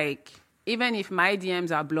 Like, even if my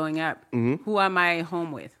DMs are blowing up, who am I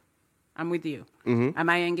home with? I'm with you. Am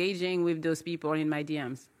I engaging with those people in my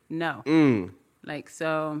DMs? No. Like,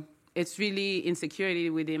 so it's really insecurity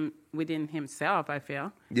within himself, I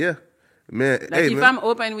feel. Yeah. Man. Like, hey, if man. I'm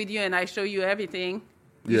open with you and I show you everything,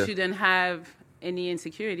 you Yeah. shouldn't have any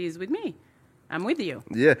insecurities with me. I'm with you.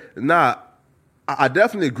 Yeah. Nah, I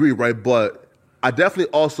definitely agree, right? But I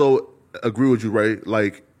definitely also agree with you, right?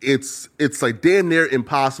 Like, it's like damn near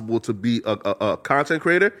impossible to be a content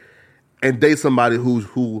creator and date somebody who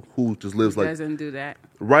just lives like Doesn't do that.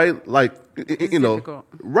 right, like It's you know, difficult.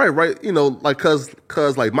 right, you know, like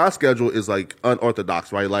cause like my schedule is like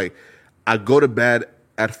unorthodox, right? Like I go to bed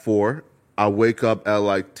at 4, I wake up at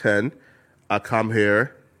like 10, I come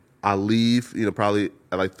here, I leave, probably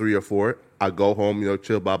at like 3 or 4, I go home,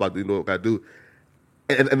 chill, blah, do what I do,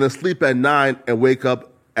 and then sleep at 9 and wake up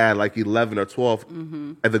at like 11 or 12,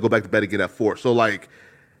 and then go back to bed again at 4. So like,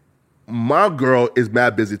 my girl is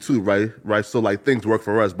mad busy too, right? So like things work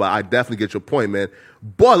for us, but I definitely get your point, man.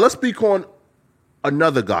 But let's speak on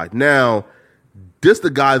another guy. Now, this the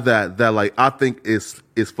guy that like I think is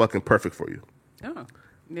fucking perfect for you. Oh,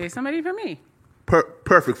 there's somebody for me.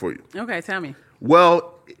 Perfect for you. Okay, tell me.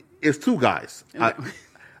 Well, it's 2 guys. Okay.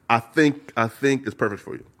 I think it's perfect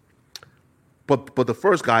for you. But the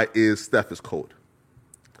first guy is Steph is Cold.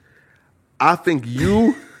 I think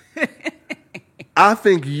you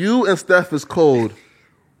and Steph is Cold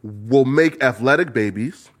will make athletic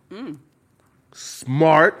babies,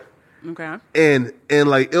 smart, Okay. and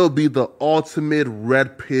like it'll be the ultimate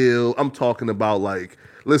red pill. I'm talking about like,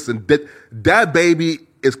 listen, that baby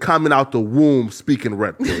is coming out the womb speaking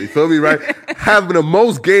red pill. You feel me, right? Having the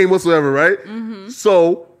most game whatsoever, right?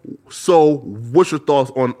 So what's your thoughts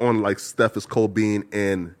on like Steph is Cold being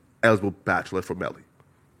an eligible bachelor for Melly?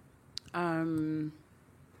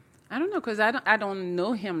 I don't know, because I don't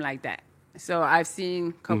know him like that. So I've seen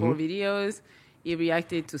a couple of videos. He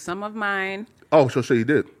reacted to some of mine. Oh, so you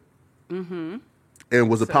did. Mm-hmm. And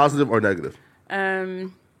was it positive or negative?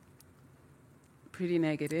 Pretty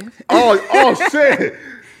negative. Oh shit!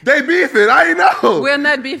 They beefing. I didn't know. We're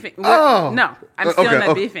not beefing. Oh. No, I'm still Okay, not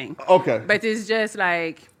okay, beefing. okay. But it's just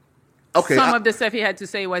like Okay, some of the stuff he had to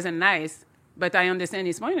say wasn't nice. But I understand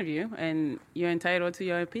his point of view, and you're entitled to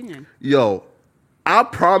your opinion. Yo, I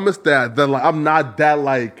promise that like I'm not that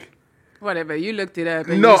like. Whatever, you looked it up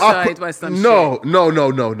and No, you saw it was some shit.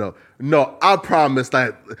 No. I promise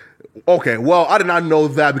that. Okay, well, I did not know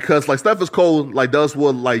that because like Steph is Cold like does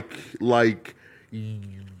what like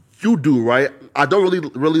you do, right? I don't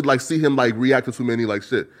really like see him like react to too many like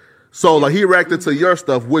shit. So like he reacted to your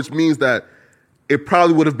stuff, which means that it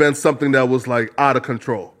probably would have been something that was like out of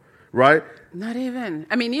control, right? Not even.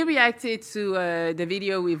 I mean, he reacted to the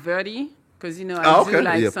video with Verdi because I do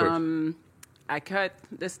like I cut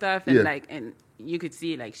the stuff and and you could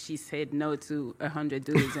see like she said no to 100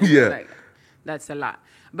 dudes. And like, that's a lot.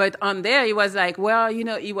 But on there, he was like, well,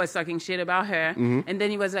 he was talking shit about her. Mm-hmm. And then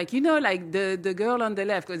he was like, like the girl on the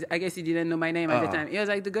left, because I guess he didn't know my name at the time. He was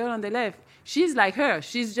like, the girl on the left, she's like her.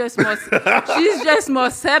 She's just more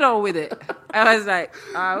settled with it. I was like,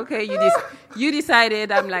 okay, you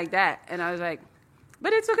decided I'm like that. And I was like,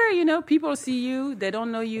 but it's okay, people see you. They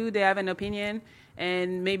don't know you. They have an opinion.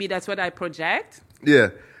 And maybe that's what I project.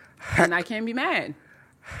 Yeah. And I can't be mad.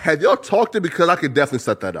 Have y'all talked to it? Because I could definitely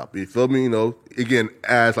set that up. You feel me? Again,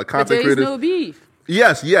 as like content creators. But there is no beef.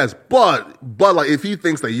 Yes. But like if he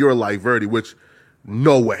thinks that you're like Verdi, which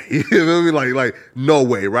no way. You feel me? Like no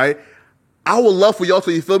way, right? I would love for y'all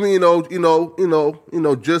to, you feel me?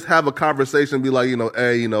 Just have a conversation and be like,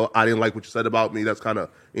 hey, I didn't like what you said about me. That's kind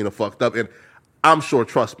of, fucked up. And I'm sure,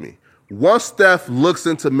 trust me, once Steph looks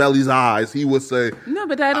into Melly's eyes, he would say, no,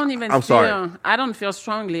 but I don't even I don't feel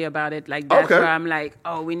strongly about it. Like, that's where I'm like,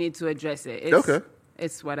 oh, we need to address it.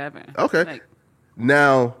 It's whatever. Okay. Like,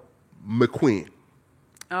 now, McQueen.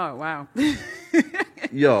 Oh, wow.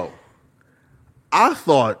 Yo, I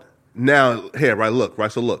thought, now, here, right, look.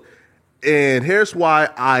 And here's why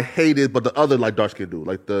I hated, but the other, like, dark-skinned dude,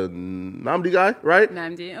 like the Namdi guy, right?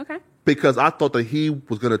 Namdi, okay. Because I thought that he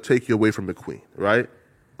was going to take you away from McQueen, right?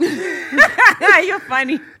 You're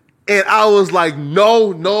funny. And I was like, no.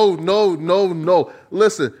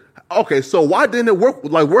 Listen, okay, so why didn't it work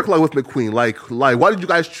with McQueen? Like why did you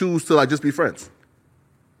guys choose to like just be friends?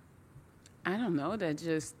 I don't know. That's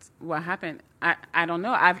just what happened. I don't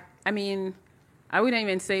know. I mean, I wouldn't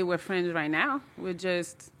even say we're friends right now.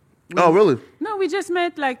 Oh, really? No, we just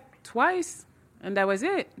met like twice, and that was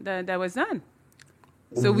it. That was done.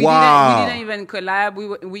 So we didn't even collab.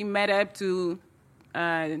 We met up to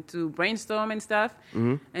brainstorm and stuff,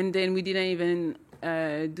 and then we didn't even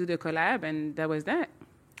do the collab, and that was that.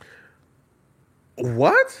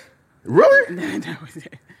 What? Really? That was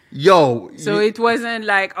it. Yo. So it wasn't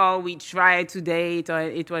like, oh, we tried to date, or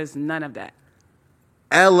it was none of that.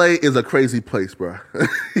 LA is a crazy place, bro.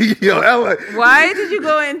 Yo, LA. Why did you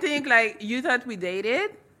go and think like you thought we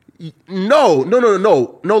dated? No.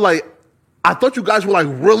 Like, I thought you guys were like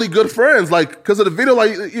really good friends, like because of the video.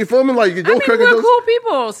 Like, you feel me? Like, we're cool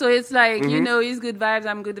people, so it's like he's good vibes,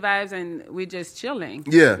 I'm good vibes, and we're just chilling.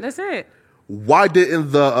 Yeah, that's it. Why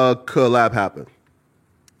didn't the collab happen?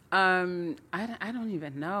 I don't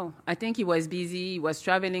even know. I think he was busy. He was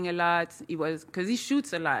traveling a lot. Because he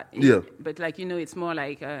shoots a lot. Yeah. But like, it's more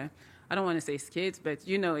like, I don't want to say skits, but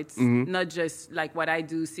it's not just like what I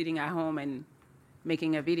do sitting at home and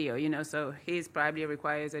making a video, so his probably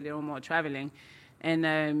requires a little more traveling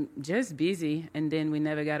and just busy. And then we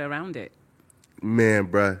never got around it. Man,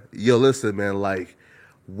 bruh. Yo, listen, man, like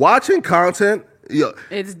watching content, yo,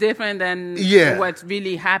 it's different than what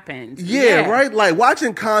really happened. Yeah, right? Like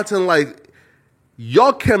watching content, like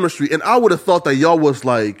y'all chemistry, and I would have thought that y'all was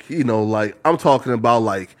like, like I'm talking about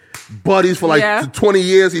like buddies for like 20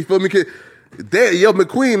 years. You feel me? Yo,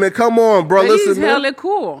 McQueen, man, come on, bro. But listen, he's hella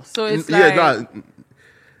cool. So it's like,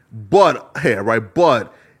 but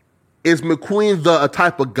is McQueen the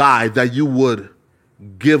type of guy that you would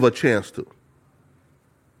give a chance to?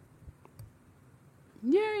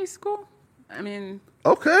 Yeah, he's cool. I mean,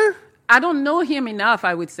 okay. I don't know him enough,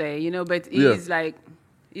 I would say, but he's like,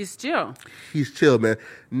 he's chill. He's chill, man.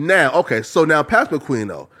 Now, okay, so now past McQueen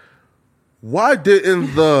though, why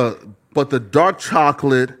didn't the dark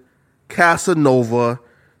chocolate, Casanova,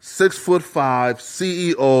 6'5"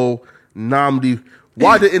 CEO, Namdi,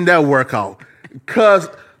 why didn't that work out?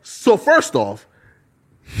 So first off,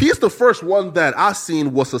 he's the first one that I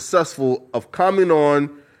seen was successful of coming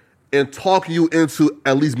on and talk you into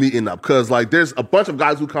at least meeting up. Because, like, there's a bunch of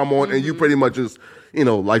guys who come on and you pretty much just,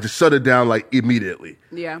 like, just shut it down, like, immediately.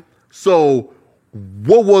 Yeah. So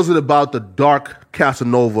what was it about the dark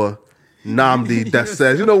Casanova Namdi that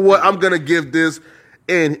says, you know what, I'm going to give this,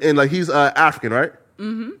 and like, he's African, right?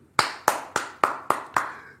 Mm-hmm.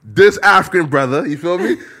 This African brother, you feel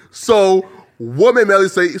me? So what made Melly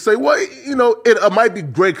say, well, it might be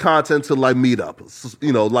great content to, like, meet up,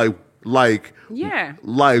 like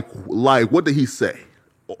what did he say,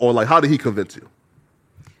 or like how did he convince you?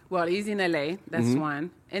 Well, he's in LA. That's one.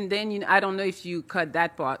 And then I don't know if you cut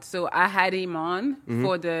that part. So I had him on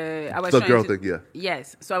for the girl thing. Yeah.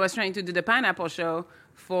 Yes. So I was trying to do the Pineapple Show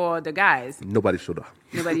for the guys. Nobody showed up.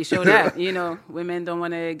 Women don't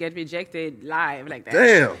want to get rejected live like that.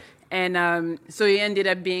 Damn. And so it ended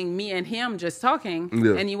up being me and him just talking,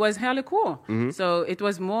 and he was hella cool. So it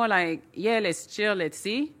was more like, yeah, let's chill, let's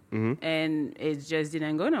see, and it just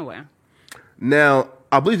didn't go nowhere. Now,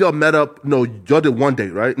 I believe y'all met up. No, y'all did one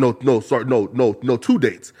date, right? No, 2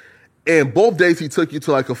 dates, and both dates he took you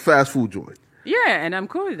to like a fast food joint. Yeah, and I'm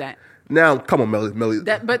cool with that. Now, come on, Melly.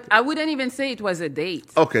 But I wouldn't even say it was a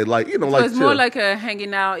date. Okay, like, it like was chill. more like a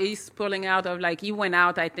hanging out. He's pulling out of like, he went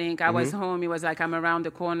out, I think. I was home. He was like, I'm around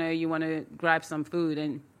the corner. You want to grab some food?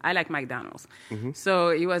 And I like McDonald's.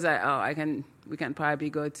 So he was like, we can probably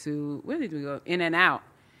go to, where did we go? In-N-Out.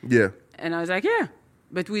 Yeah. And I was like, yeah.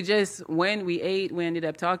 But when we ate, we ended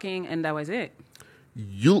up talking, and that was it.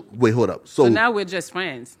 Wait, hold up. So now we're just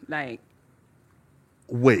friends. Like,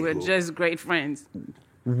 we're just great friends.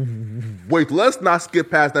 Wait, let's not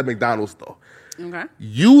skip past that McDonald's though. Okay.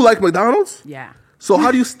 You like McDonald's? Yeah. So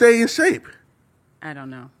how do you stay in shape? I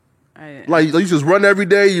don't know. Like you just run every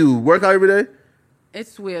day? You work out every day?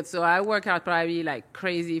 It's weird. So I work out probably like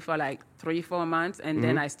crazy for like 3-4 months, and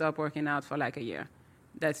then I stop working out for like a year.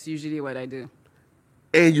 That's usually what I do.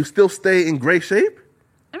 And you still stay in great shape?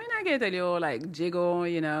 I mean, I get a little like jiggle, a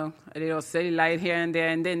little cellulite here and there,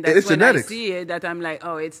 and then that's it's when genetics. I see it that I'm like,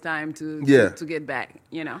 oh, it's time to get back,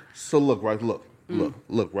 So look.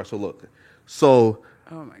 So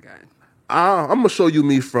oh my God. I'm gonna show you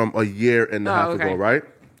me from a year and a half ago, right?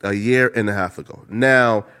 A year and a half ago.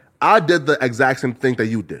 Now, I did the exact same thing that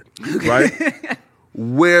you did, right?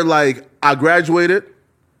 Where like I graduated,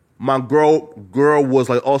 my girl was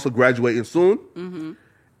like also graduating soon.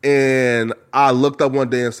 And I looked up one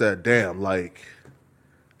day and said, damn, like,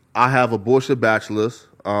 I have a bullshit bachelor's.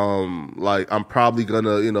 Like, I'm probably gonna,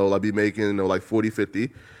 like be making, like 40, 50,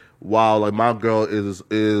 while like my girl is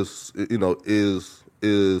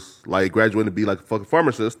like graduating to be like a fucking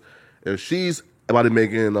pharmacist. And she's about to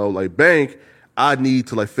make, like bank. I need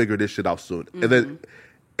to like figure this shit out soon. And then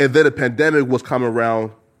the pandemic was coming around,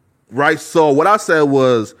 right? So what I said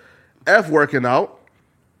was, F working out.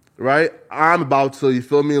 Right, I'm about to, you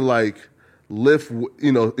feel me, like lift,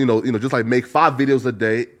 just like make 5 videos a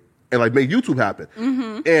day and like make YouTube happen.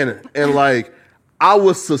 And like I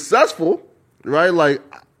was successful, right? Like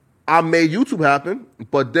I made YouTube happen,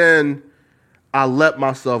 but then I let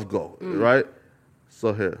myself go, right?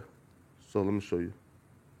 So let me show you.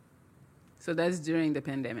 So that's during the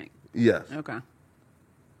pandemic. Yes. Okay.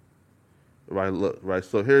 Right. Look. Right.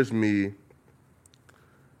 So here's me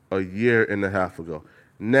a year and a half ago.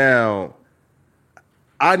 Now,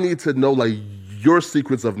 I need to know like your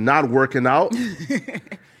secrets of not working out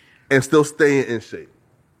and still staying in shape.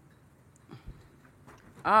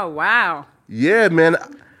 Oh, wow. Yeah, man.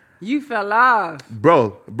 You fell off.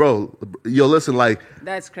 Bro, yo, listen, like.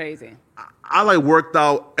 That's crazy. I like worked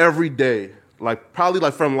out every day, like probably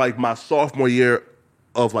like from like my sophomore year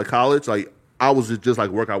of like college. Like I was just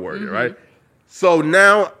like workout warrior, right? So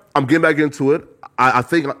now I'm getting back into it. I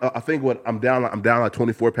think what I'm down like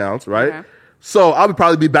 24 pounds, right? Okay. So I would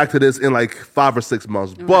probably be back to this in like 5 or 6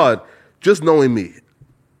 months. Okay. But just knowing me,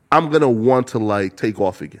 I'm gonna want to like take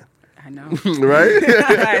off again. I know, right?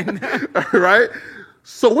 I know. Right?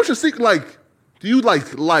 So what's your secret? Like, do you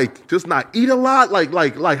like just not eat a lot?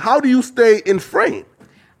 Like how do you stay in frame?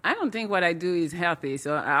 I don't think what I do is healthy.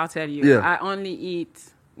 So I'll tell you, I only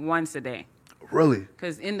eat once a day. Really?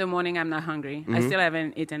 Because in the morning I'm not hungry. I still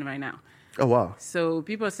haven't eaten right now. Oh, wow. So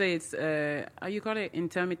people say it's, you call it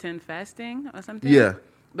intermittent fasting or something? Yeah.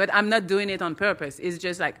 But I'm not doing it on purpose. It's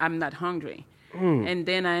just like I'm not hungry. And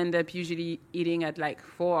then I end up usually eating at like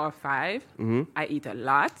 4 or 5. I eat a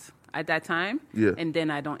lot at that time. Yeah. And then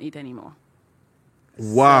I don't eat anymore.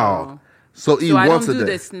 Wow. So eat once a day. So I don't do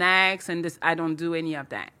the snacks and this. I don't do any of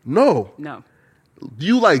that. No. Do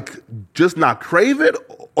you like just not crave it,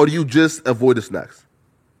 or do you just avoid the snacks?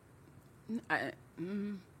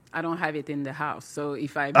 I don't have it in the house. So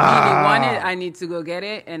if I really want it, I need to go get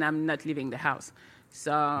it, and I'm not leaving the house.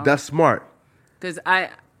 So that's smart. Because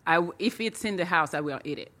if it's in the house, I will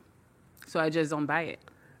eat it. So I just don't buy it.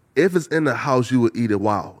 If it's in the house, you would eat it.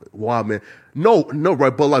 Wow, man. No,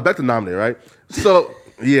 right. But like back to Namne, right? So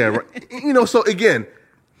yeah, right. So again,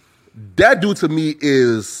 that dude to me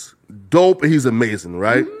is dope. He's amazing,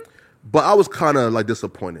 right? But I was kind of like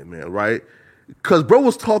disappointed, man, right? Because bro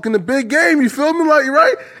was talking the big game, you feel me? Like,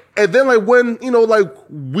 right? And then like when, like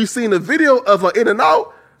we seen the video of like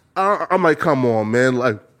In-N-Out, I'm like, come on, man.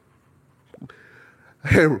 Like,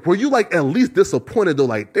 hey, were you like at least disappointed though?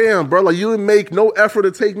 Like, damn, bro, like you didn't make no effort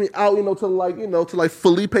to take me out, to like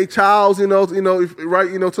Felipe Chow's,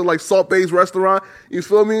 right? To like Salt Bae's restaurant. You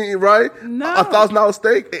feel me? Right? No. $1,000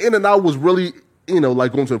 steak. In-N-Out was really,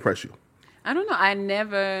 like going to impress you. I don't know. I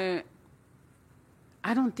never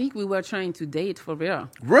I don't think we were trying to date for real.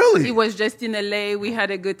 Really? It was just in LA. We had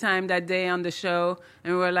a good time that day on the show,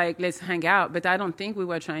 and we were like, let's hang out. But I don't think we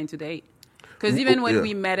were trying to date. Because even when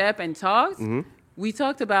we met up and talked, I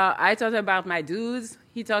talked about my dudes.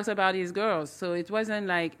 He talks about his girls. So it wasn't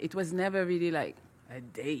like, it was never really like a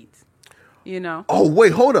date, you know? Oh,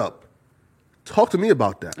 wait, hold up. Talk to me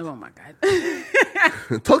about that. Oh, my God.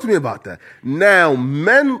 Talk to me about that. Now,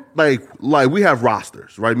 men, like we have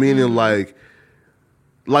rosters, right? Meaning, like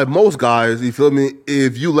most guys, you feel me?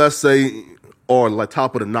 If you, let's say, are like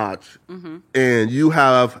top of the notch, and you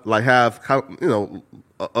have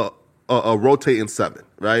a rotating 7,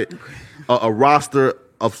 right? A roster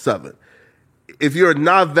of 7. If you're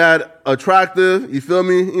not that attractive, you feel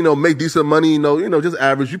me? Make decent money, just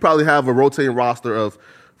average. You probably have a rotating roster of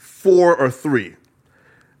 4 or 3.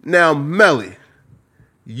 Now, Melly,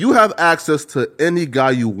 you have access to any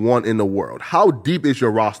guy you want in the world. How deep is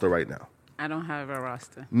your roster right now? I don't have a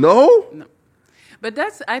roster. No? No. But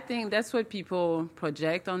I think that's what people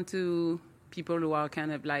project onto people who are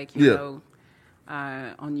kind of like, you know,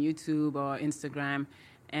 on YouTube or Instagram.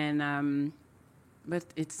 And, but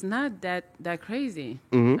it's not that crazy.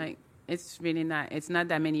 Like, it's really not. It's not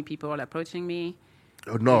that many people approaching me.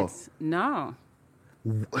 Oh, no. No.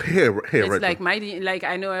 Here, It's right like there. like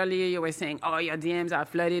I know earlier you were saying, oh, your DMs are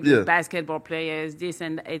flooded with basketball players, this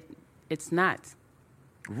and it's not.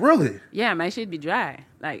 Really? Yeah, my shit be dry,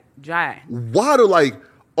 like dry. Why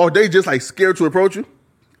are they just like scared to approach you?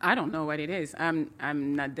 I don't know what it is. I'm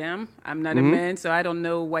not them. I'm not a man, so I don't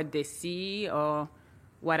know what they see or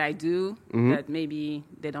what I do that maybe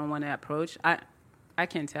they don't want to approach. I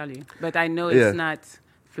can't tell you, but I know it's not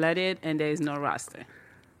flooded and there is no roster.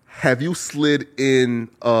 Have you slid in,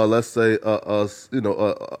 let's say,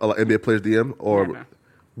 NBA player's DM? Or Never.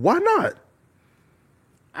 Why not?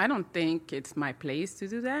 I don't think it's my place to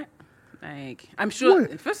do that. Like, I'm sure,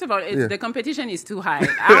 first of all, the competition is too high.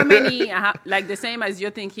 How many, like the same as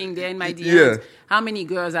you're thinking they're in my DMs, how many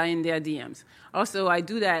girls are in their DMs? Also, I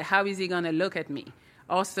do that, how is he going to look at me?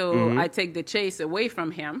 Also, I take the chase away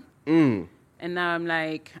from him. And now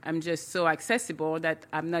I'm just so accessible that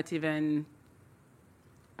I'm not even...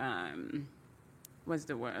 what's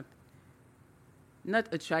the word?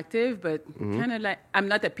 Not attractive, but kind of like, I'm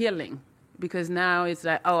not appealing because now it's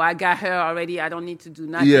like, oh, I got her already. I don't need to do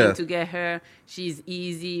nothing to get her. She's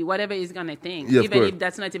easy, whatever he's going to think. Yeah, even if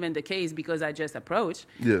that's not even the case because I just approach.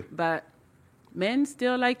 Yeah. But men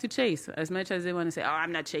still like to chase as much as they want to say, oh,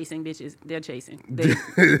 I'm not chasing bitches. They're chasing.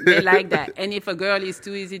 They like that. And if a girl is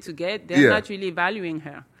too easy to get, they're not really valuing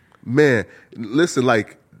her. Man, listen,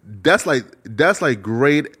 that's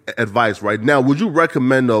great advice right now. Would you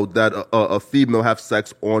recommend though that a female have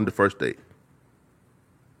sex on the first date?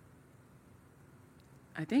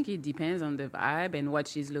 I think it depends on the vibe and what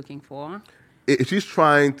she's looking for. If she's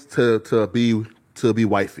trying to be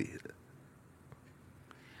wifey.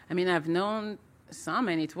 I mean, I've known some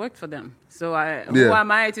and it worked for them. So who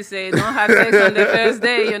am I to say don't have sex on the first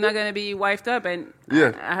day? You're not going to be wifed up. And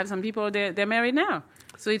I have some people they're married now.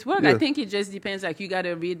 So it worked. I think it just depends. Like, you got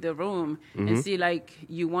to read the room and see, like,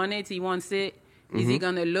 you want it, he wants it. Is he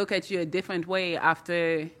going to look at you a different way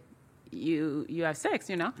after you have sex,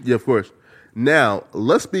 you know? Yeah, of course. Now,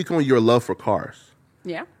 let's speak on your love for cars.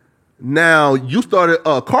 Yeah. Now, you started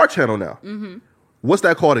a car channel now. What's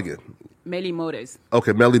that called again? Melly Motors.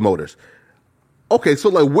 Okay, Melly Motors. Okay,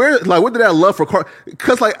 so where did that love for cars?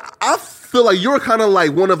 Because I feel like you're kind of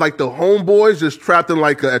like one of the homeboys just trapped in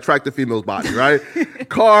an attractive female's body, right?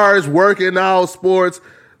 Cars, working out, sports.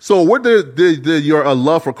 So where did your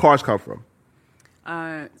love for cars come from?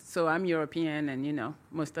 So I'm European, and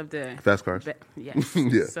most of the fast cars. Yes.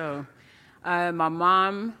 Yeah. So my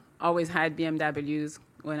mom always had BMWs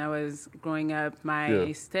when I was growing up. My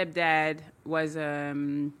stepdad was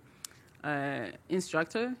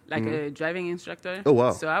instructor, a driving instructor. Oh,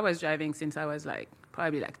 wow. So I was driving since I was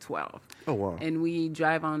probably 12. Oh, wow. And we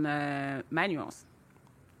drive on manuals.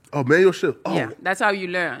 Oh, manual shift. Oh. Yeah, that's how you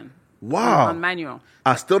learn. Wow. On manual.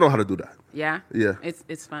 I still know how to do that. Yeah? Yeah.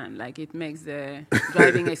 It's fun. It makes the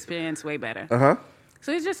driving experience way better. Uh-huh.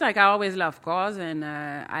 So it's just I always love cars, and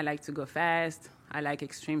I like to go fast. I like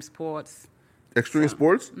extreme sports. Extreme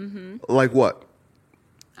sports? Mm-hmm. Like what?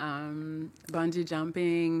 Bungee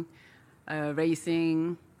jumping,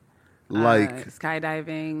 racing,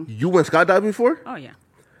 skydiving. You went skydiving before? Oh, yeah.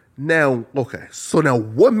 Now, okay. So now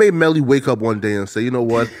what made Melly wake up one day and say, you know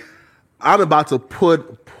what? I'm about to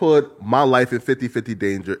put my life in 50-50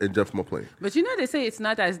 danger and jump from a plane. But they say it's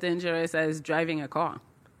not as dangerous as driving a car.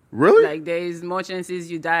 Really? There's more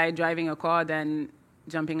chances you die driving a car than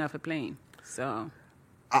jumping off a plane. So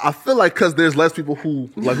I feel like because there's less people who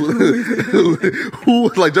like who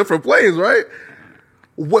like jump from planes, right?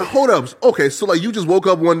 What hold ups? Okay, so like you just woke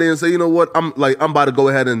up one day and say, you know what, I'm about to go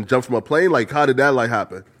ahead and jump from a plane. Like, how did that like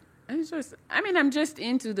happen? I'm just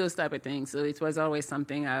into those type of things, so it was always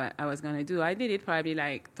something I was gonna do. I did it probably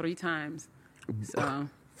like 3 times. So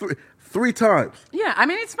three times. Yeah, I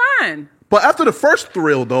mean it's fun. But after the first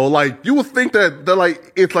thrill, though, like you would think that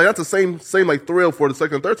like it's like that's the same like thrill for the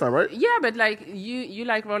second and third time, right? Yeah, but like you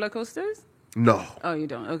like roller coasters? No. Oh, you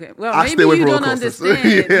don't? Okay. Well, I maybe stay away you from don't roller coasters.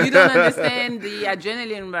 understand. Yeah. You don't understand the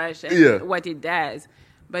adrenaline rush and Yeah. what it does.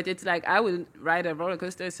 But it's like I would ride a roller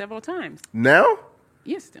coaster several times. Now?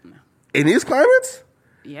 Yes, still now. In these climates?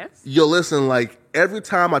 Yes. Yo, listen, like every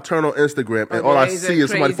time I turn on Instagram and all there I is a see is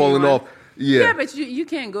somebody crazy falling one. off. Yeah. Yeah, but you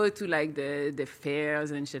can't go to like the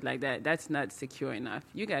fairs and shit like that. That's not secure enough.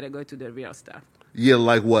 You gotta go to the real stuff. Yeah,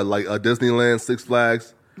 like what? Like Disneyland, Six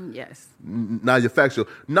Flags? Yes. Nah, you're factual.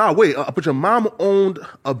 Nah, wait, but your mom owned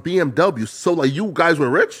a BMW, so like you guys were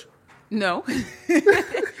rich? No.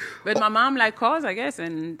 But my mom liked cars, I guess,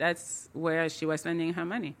 and that's where she was spending her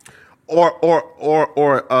money. Or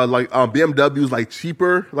like BMWs like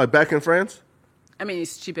cheaper, like back in France? I mean,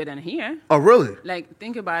 it's cheaper than here. Oh, really? Like,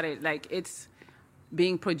 think about it. Like, it's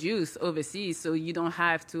being produced overseas, so you don't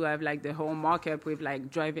have to have like the whole markup with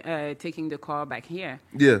like driving, taking the car back here.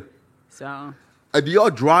 Yeah. So. Do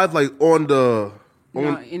y'all drive like on the?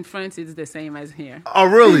 No, in France it's the same as here. Oh,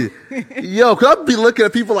 really? Yo, cause I be looking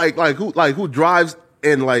at people like who drives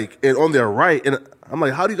and on their right, and I'm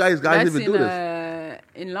like, how do you guys That's even do this?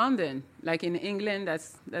 In London, like in England,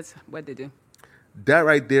 that's what they do. That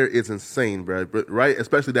right there is insane, bro. Right?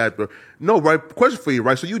 Especially that, bro. No, right? Question for you,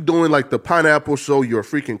 right? So you doing like the Pineapple Show, your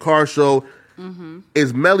freaking car show. Mm-hmm.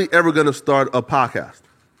 Is Melly ever gonna start a podcast?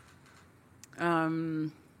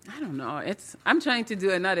 I don't know. I'm trying to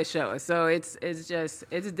do another show, so it's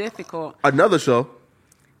difficult. Another show?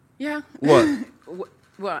 Yeah. What?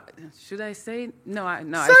 What should I say? No,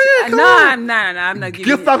 I'm not giving.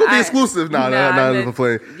 Give faculty exclusive. No, I'm not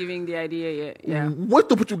playing. Giving the idea yet. Yeah.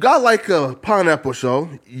 But you got like a Pineapple Show.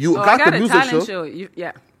 You I got the a music talent show.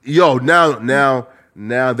 Yeah. Yo, now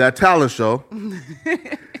that talent show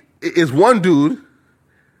is one dude.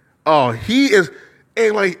 Oh, he is,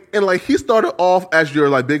 and like he started off as your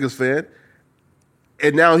like biggest fan,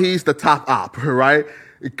 and now he's the top op, right?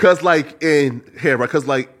 Because like in here, right? Because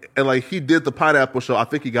like. And like he did the Pineapple Show, I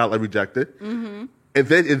think he got like rejected. Mm-hmm. And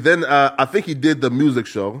then I think he did the music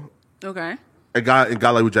show. Okay. And got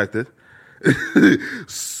like rejected.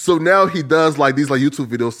 So now he does like these like YouTube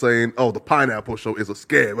videos saying, "Oh, the Pineapple Show is a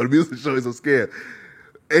scam, or the music show is a scam."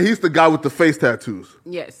 And he's the guy with the face tattoos.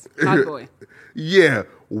 Yes, Hot Boy. Yeah.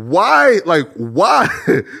 Why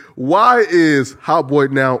is Hot Boy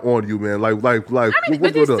now on you, man? Like. I mean,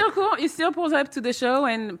 but it's still cool. He still pulls up to the show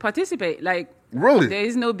and participate. Like. Really? There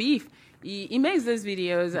is no beef. He makes those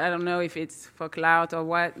videos. I don't know if it's for clout or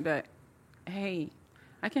what, but hey,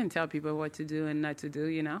 I can tell people what to do and not to do,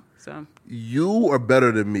 you know? So you are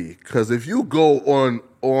better than me, because if you go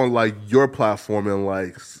on like your platform and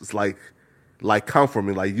like come for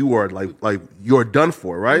me, like you are like you're done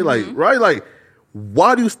for, right? Mm-hmm. Like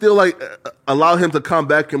why do you still like allow him to come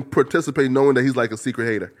back and participate knowing that he's like a secret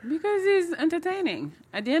hater? Because he's entertaining.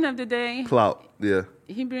 At the end of the day, clout, yeah.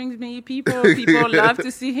 He brings me people. People love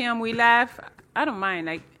to see him. We laugh. I don't mind.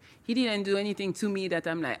 Like, he didn't do anything to me that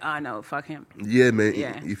I'm like, oh no, fuck him. Yeah, man.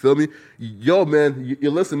 Yeah. You feel me? Yo, man,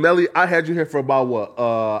 you listen, Melly, I had you here for about what,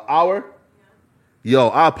 hour? Yeah. Yo,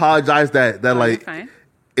 I apologize that like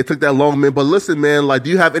it took that long, man. But listen, man, like, do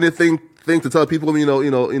you have anything to tell people? You know,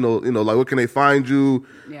 like, where can they find you?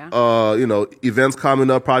 Yeah. Events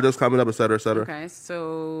coming up, projects coming up, et cetera, et cetera. Okay,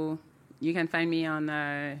 so you can find me on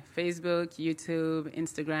Facebook, YouTube,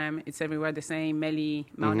 Instagram. It's everywhere the same, Melly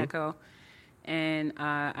Monaco. Mm-hmm. And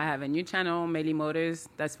I have a new channel, Melly Motors.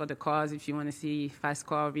 That's for the cars if you want to see fast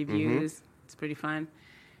car reviews. Mm-hmm. It's pretty fun.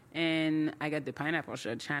 And I got the Pineapple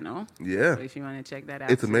Show channel. Yeah. So if you want to check that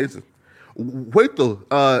out. It's amazing. Wait, though.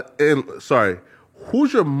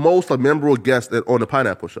 Who's your most memorable guest on the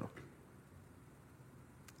Pineapple Show?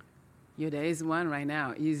 Yo, there is one right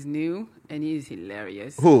now. He's new and he's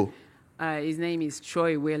hilarious. Who? His name is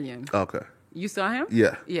Troy Williams. Okay. You saw him?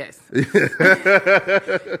 Yeah. Yes.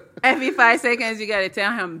 Every 5 seconds, you got to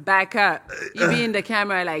tell him, back up. You be in the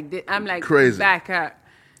camera like this. I'm like, crazy. Back up.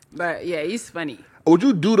 But yeah, he's funny. Would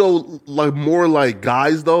you do though, like more like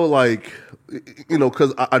guys though, like,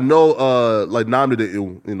 because I know like Namdi did,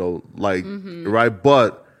 like right,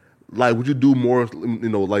 but like would you do more,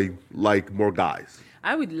 like more guys?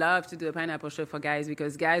 I would love to do a Pineapple Show for guys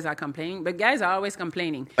because guys are complaining, but guys are always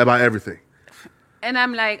complaining about everything. And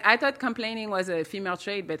I'm like, I thought complaining was a female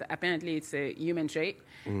trait, but apparently it's a human trait.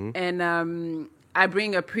 And I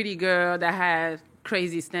bring a pretty girl that has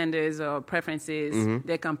crazy standards or preferences,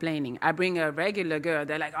 they're complaining. I bring a regular girl,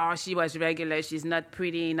 they're like, oh, she was regular, she's not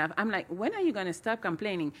pretty enough. I'm like, when are you going to stop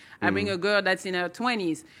complaining? I bring a girl that's in her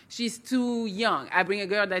 20s, she's too young. I bring a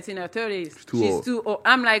girl that's in her 30s, she's too old.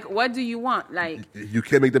 I'm like, what do you want? Like, you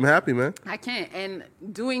can't make them happy, man. I can't. And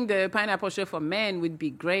doing the Pineapple Show for men would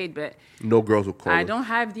be great, but no girls will call I us. don't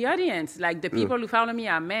have the audience. Like, the people who follow me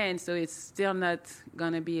are men, so it's still not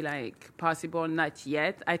going to be, like, possible, not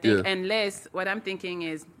yet. I think unless, what I'm thinking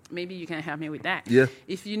is, maybe you can help me with that. Yeah.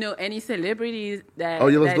 If you know any celebrities that,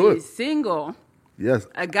 let's do it. Single, Yes.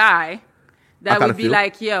 a guy, that I would be feel.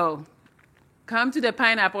 like, yo, come to the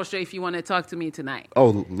Pineapple Show if you want to talk to me tonight.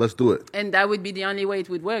 Oh, let's do it. And that would be the only way it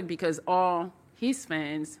would work, because all his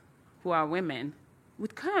fans, who are women,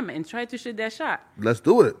 would come and try to shoot their shot. Let's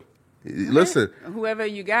do it. Listen. Whoever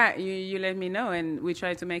you got, you let me know, and we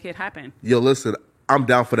try to make it happen. Yo, listen, I'm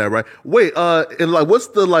down for that, right? Wait, and like, what's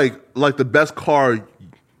the like the best car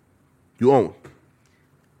you own?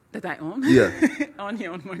 That I own? Yeah. I only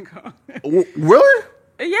own one car. Really?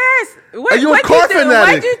 Yes. What, Are you a what car do you think-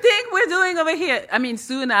 fanatic? What do you think we're doing over here? I mean,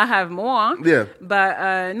 soon I'll have more. Yeah.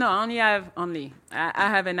 But no, I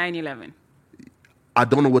have a 911. I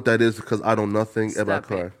don't know what that is because I don't know nothing about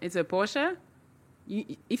Stop car. it. It's a Porsche.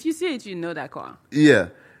 If you see it, you know that car. Yeah,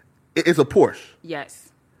 it's a Porsche. Yes.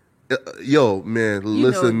 Yo, man, You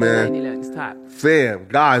listen, know man. the 911 is top. Fam,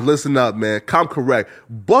 guys, listen up, man. I'm correct.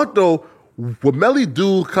 But though, would Melly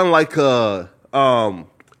do kind of like a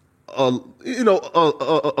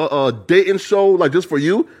dating show, like just for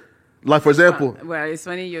you? Like, for example. Well, it's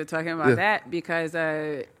funny you're talking about that, because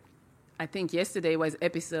I think yesterday was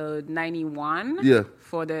episode 91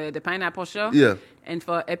 for the Pineapple Show. Yeah. And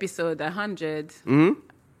for episode 100,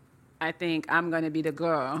 I think I'm going to be the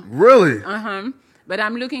girl. Really? But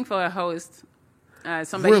I'm looking for a host,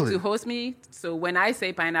 somebody Really? to host me. So when I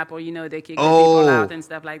say Pineapple, they kick the people out and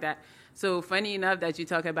stuff like that. So funny enough that you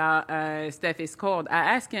talk about Steph is Cold. I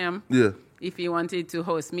asked him if he wanted to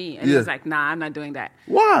host me. And he was like, nah, I'm not doing that.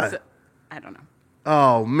 Why? So, I don't know.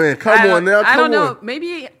 Oh, man, come on now. I don't know. On.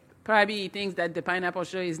 Maybe probably he thinks that the Pineapple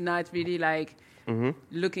Show is not really like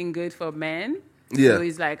looking good for men. Yeah. So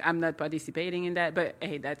he's like, I'm not participating in that. But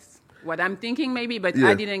hey, that's what I'm thinking maybe. But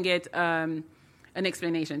I didn't get an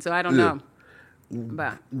explanation. So I don't know.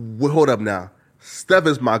 But Well, hold up now. Steph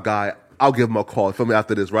is my guy. I'll give him a call. Feel me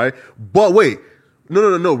after this, right? But wait.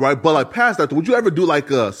 No, right? But like past that, would you ever do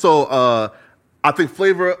like I think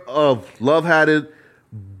Flavor of Love had it.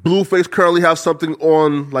 Blueface currently have something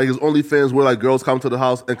on like his OnlyFans where like girls come to the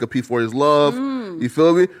house and compete for his love. You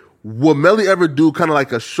feel me? Would Melly ever do kind of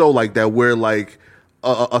like a show like that where like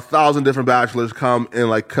 1,000 different bachelors come and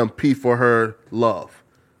like compete for her love?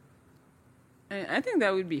 I think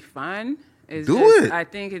that would be fun. Do it. I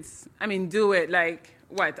think do it. Like,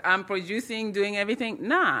 what? I'm producing, doing everything?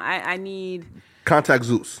 Nah, I need... Contact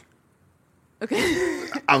Zeus. Okay.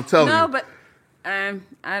 I'm telling you. No, but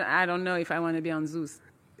I don't know if I want to be on Zeus.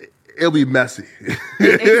 It'll be messy.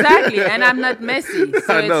 Exactly, and I'm not messy.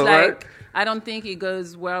 So I know, it's like, right? I don't think it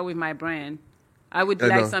goes well with my brand. I would I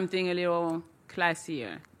like know. something a little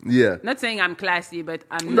classier. Yeah. Not saying I'm classy, but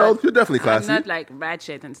I'm No, not... you're definitely classy. I'm not like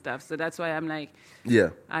ratchet and stuff. So that's why I'm like,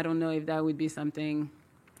 Yeah. I don't know if that would be something...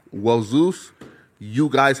 Well, Zeus, you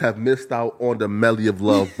guys have missed out on the Melly of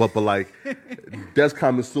Love, but like, that's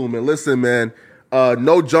coming soon, man. Listen, man,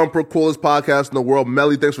 No Jumper, coolest podcast in the world.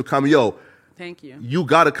 Melly, thanks for coming. Yo, Thank you. you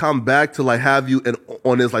got to come back to like have you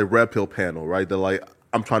on this like Red Pill panel, right? That like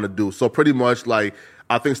I'm trying to do. So pretty much like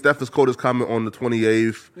I think Steph is Cold is coming on the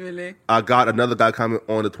 28th. Really? I got another guy coming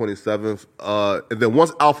on the 27th. And then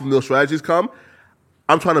once Alpha Male Strategies come,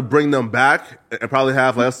 I'm trying to bring them back and probably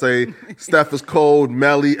have, let's say, Steph is Cold,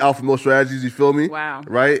 Melly, Alpha Male Strategies, you feel me? Wow.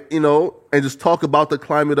 Right? You know, and just talk about the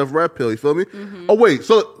climate of Red Pill, you feel me? Oh, wait.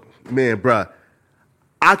 So, man, bruh,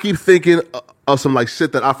 I keep thinking of some like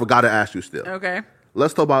shit that I forgot to ask you still. Okay.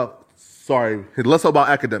 Let's talk about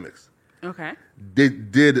academics. Okay.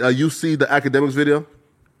 Did you see the academics video?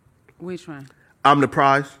 Which one? I'm the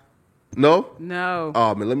prize. No? No.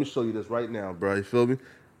 Oh, man, let me show you this right now, bro. You feel me?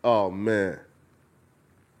 Oh, man.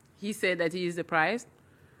 He said that he is the prize.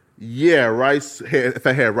 Yeah, rice hair,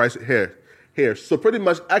 fat hair, rice hair. So pretty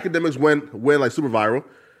much academics went like super viral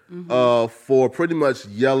for pretty much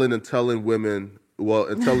yelling and telling women,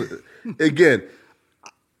 again,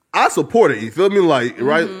 I support it. You feel me? Like,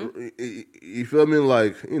 right? You feel me?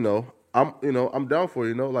 Like, I'm down for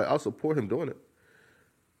it, like I'll support him doing it.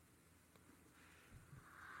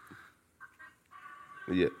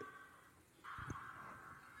 Yeah.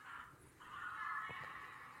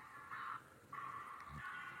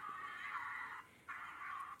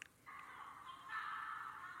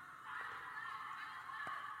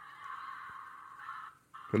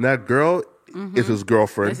 And that girl is his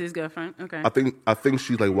girlfriend. That's his girlfriend. Okay. I think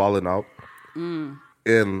she's like wilding out.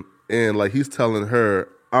 And like he's telling her,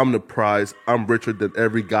 I'm the prize. I'm richer than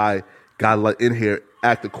every guy got like in here.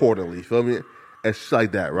 Act accordingly. You feel me? And shit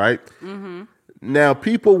like that, right? Now,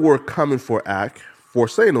 people were coming for Ak for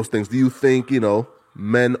saying those things. Do you think,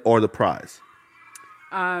 men are the prize?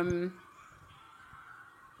 Or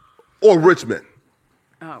rich men?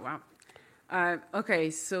 Oh, wow. Okay,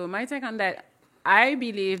 so my take on that, I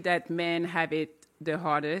believe that men have it the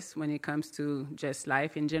hardest when it comes to just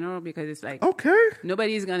life in general, because it's like,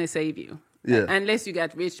 nobody's going to save you. Yeah. Unless you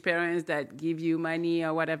got rich parents that give you money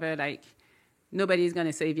or whatever, like, nobody's going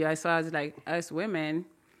to save you. As far as, like, us women,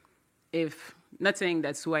 not saying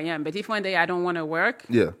that's who I am, but if one day I don't want to work,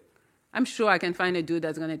 I'm sure I can find a dude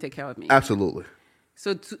that's going to take care of me. Absolutely.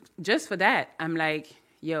 So just for that, I'm like,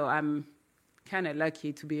 I'm kind of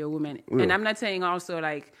lucky to be a woman. Yeah. And I'm not saying also,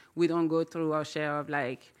 like, we don't go through our share of,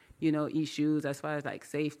 like, issues as far as, like,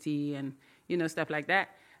 safety and, stuff like that.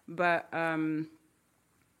 But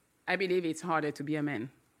I believe it's harder to be a man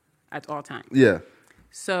at all times. Yeah.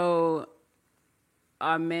 So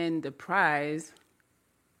are men the prize?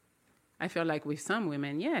 I feel like with some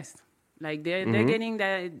women, yes. Like they're getting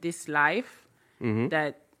this life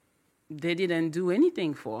that they didn't do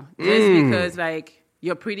anything for. Just because, like,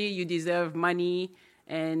 you're pretty, you deserve money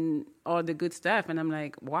and all the good stuff. And I'm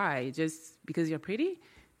like, why? Just because you're pretty?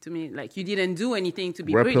 To me, like, you didn't do anything to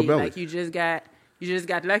be pretty. Like, you just got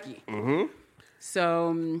lucky.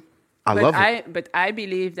 So I love it. But I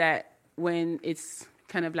believe that when it's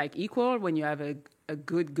kind of like equal, when you have a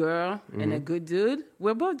good girl and a good dude,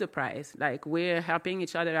 we're both the prize. Like, we're helping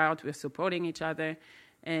each other out, we're supporting each other,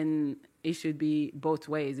 and it should be both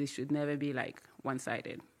ways. It should never be, like,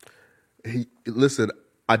 one-sided. Listen,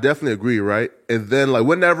 I definitely agree, right? And then, like,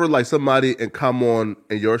 whenever, like, somebody and come on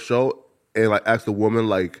in your show and, like, ask the woman,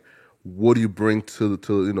 like, what do you bring to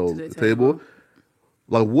the table?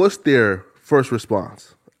 Like, what's their first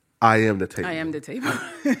response? I am the table. I am the table.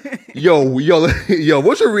 yo,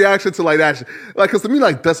 what's your reaction to, like, that? Like, because to me,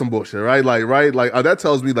 like, that's some bullshit, right? Like, that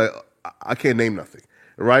tells me, like, I can't name nothing,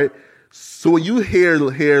 right? So when you hear,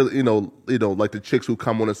 like, the chicks who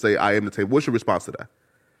come on and say, I am the table, what's your response to that?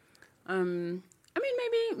 I mean,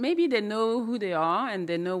 maybe they know who they are and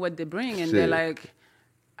they know what they bring, and they're like,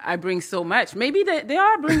 I bring so much. Maybe they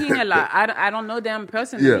are bringing a lot. I don't know them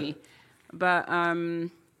personally, but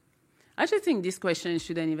I just think this question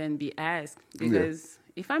shouldn't even be asked, because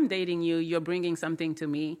if I'm dating you, you're bringing something to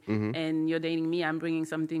me, and you're dating me, I'm bringing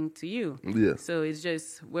something to you. Yeah. So it's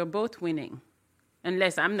just, we're both winning,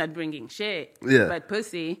 unless I'm not bringing shit. Yeah. But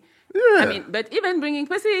pussy. Yeah. I mean, but even bringing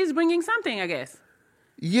pussy is bringing something, I guess.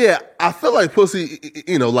 Yeah, I feel like pussy,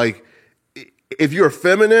 like, if you're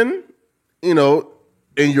feminine, and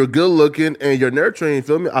you're good looking and you're nurturing, you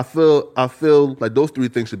feel me? I feel like those three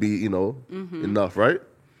things should be, enough, right?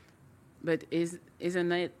 But isn't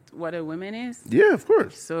that what a woman is? Yeah, of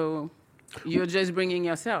course. So you're just bringing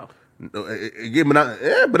yourself. No, again,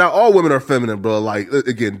 but not all women are feminine, bro. Like,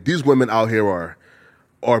 again, these women out here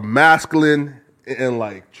are masculine and,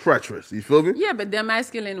 like, treacherous. You feel me? Yeah, but they're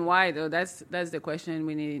masculine. Why though? That's the question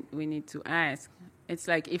we need to ask. It's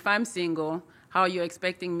like, if I'm single, how are you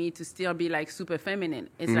expecting me to still be, like, super feminine?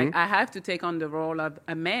 It's like, I have to take on the role of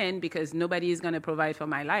a man because nobody is going to provide for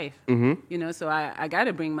my life. So I got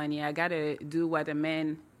to bring money. I got to do what a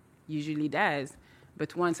man usually does.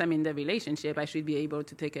 But once I'm in the relationship, I should be able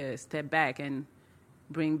to take a step back and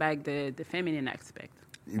bring back the feminine aspect.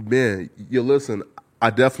 Man, listen,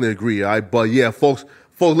 I definitely agree. But yeah, folks,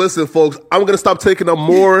 listen, folks, I'm going to stop taking up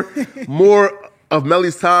more of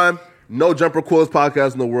Melly's time. No Jumper Quills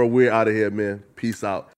podcast in the world. We're out of here, man. Peace out.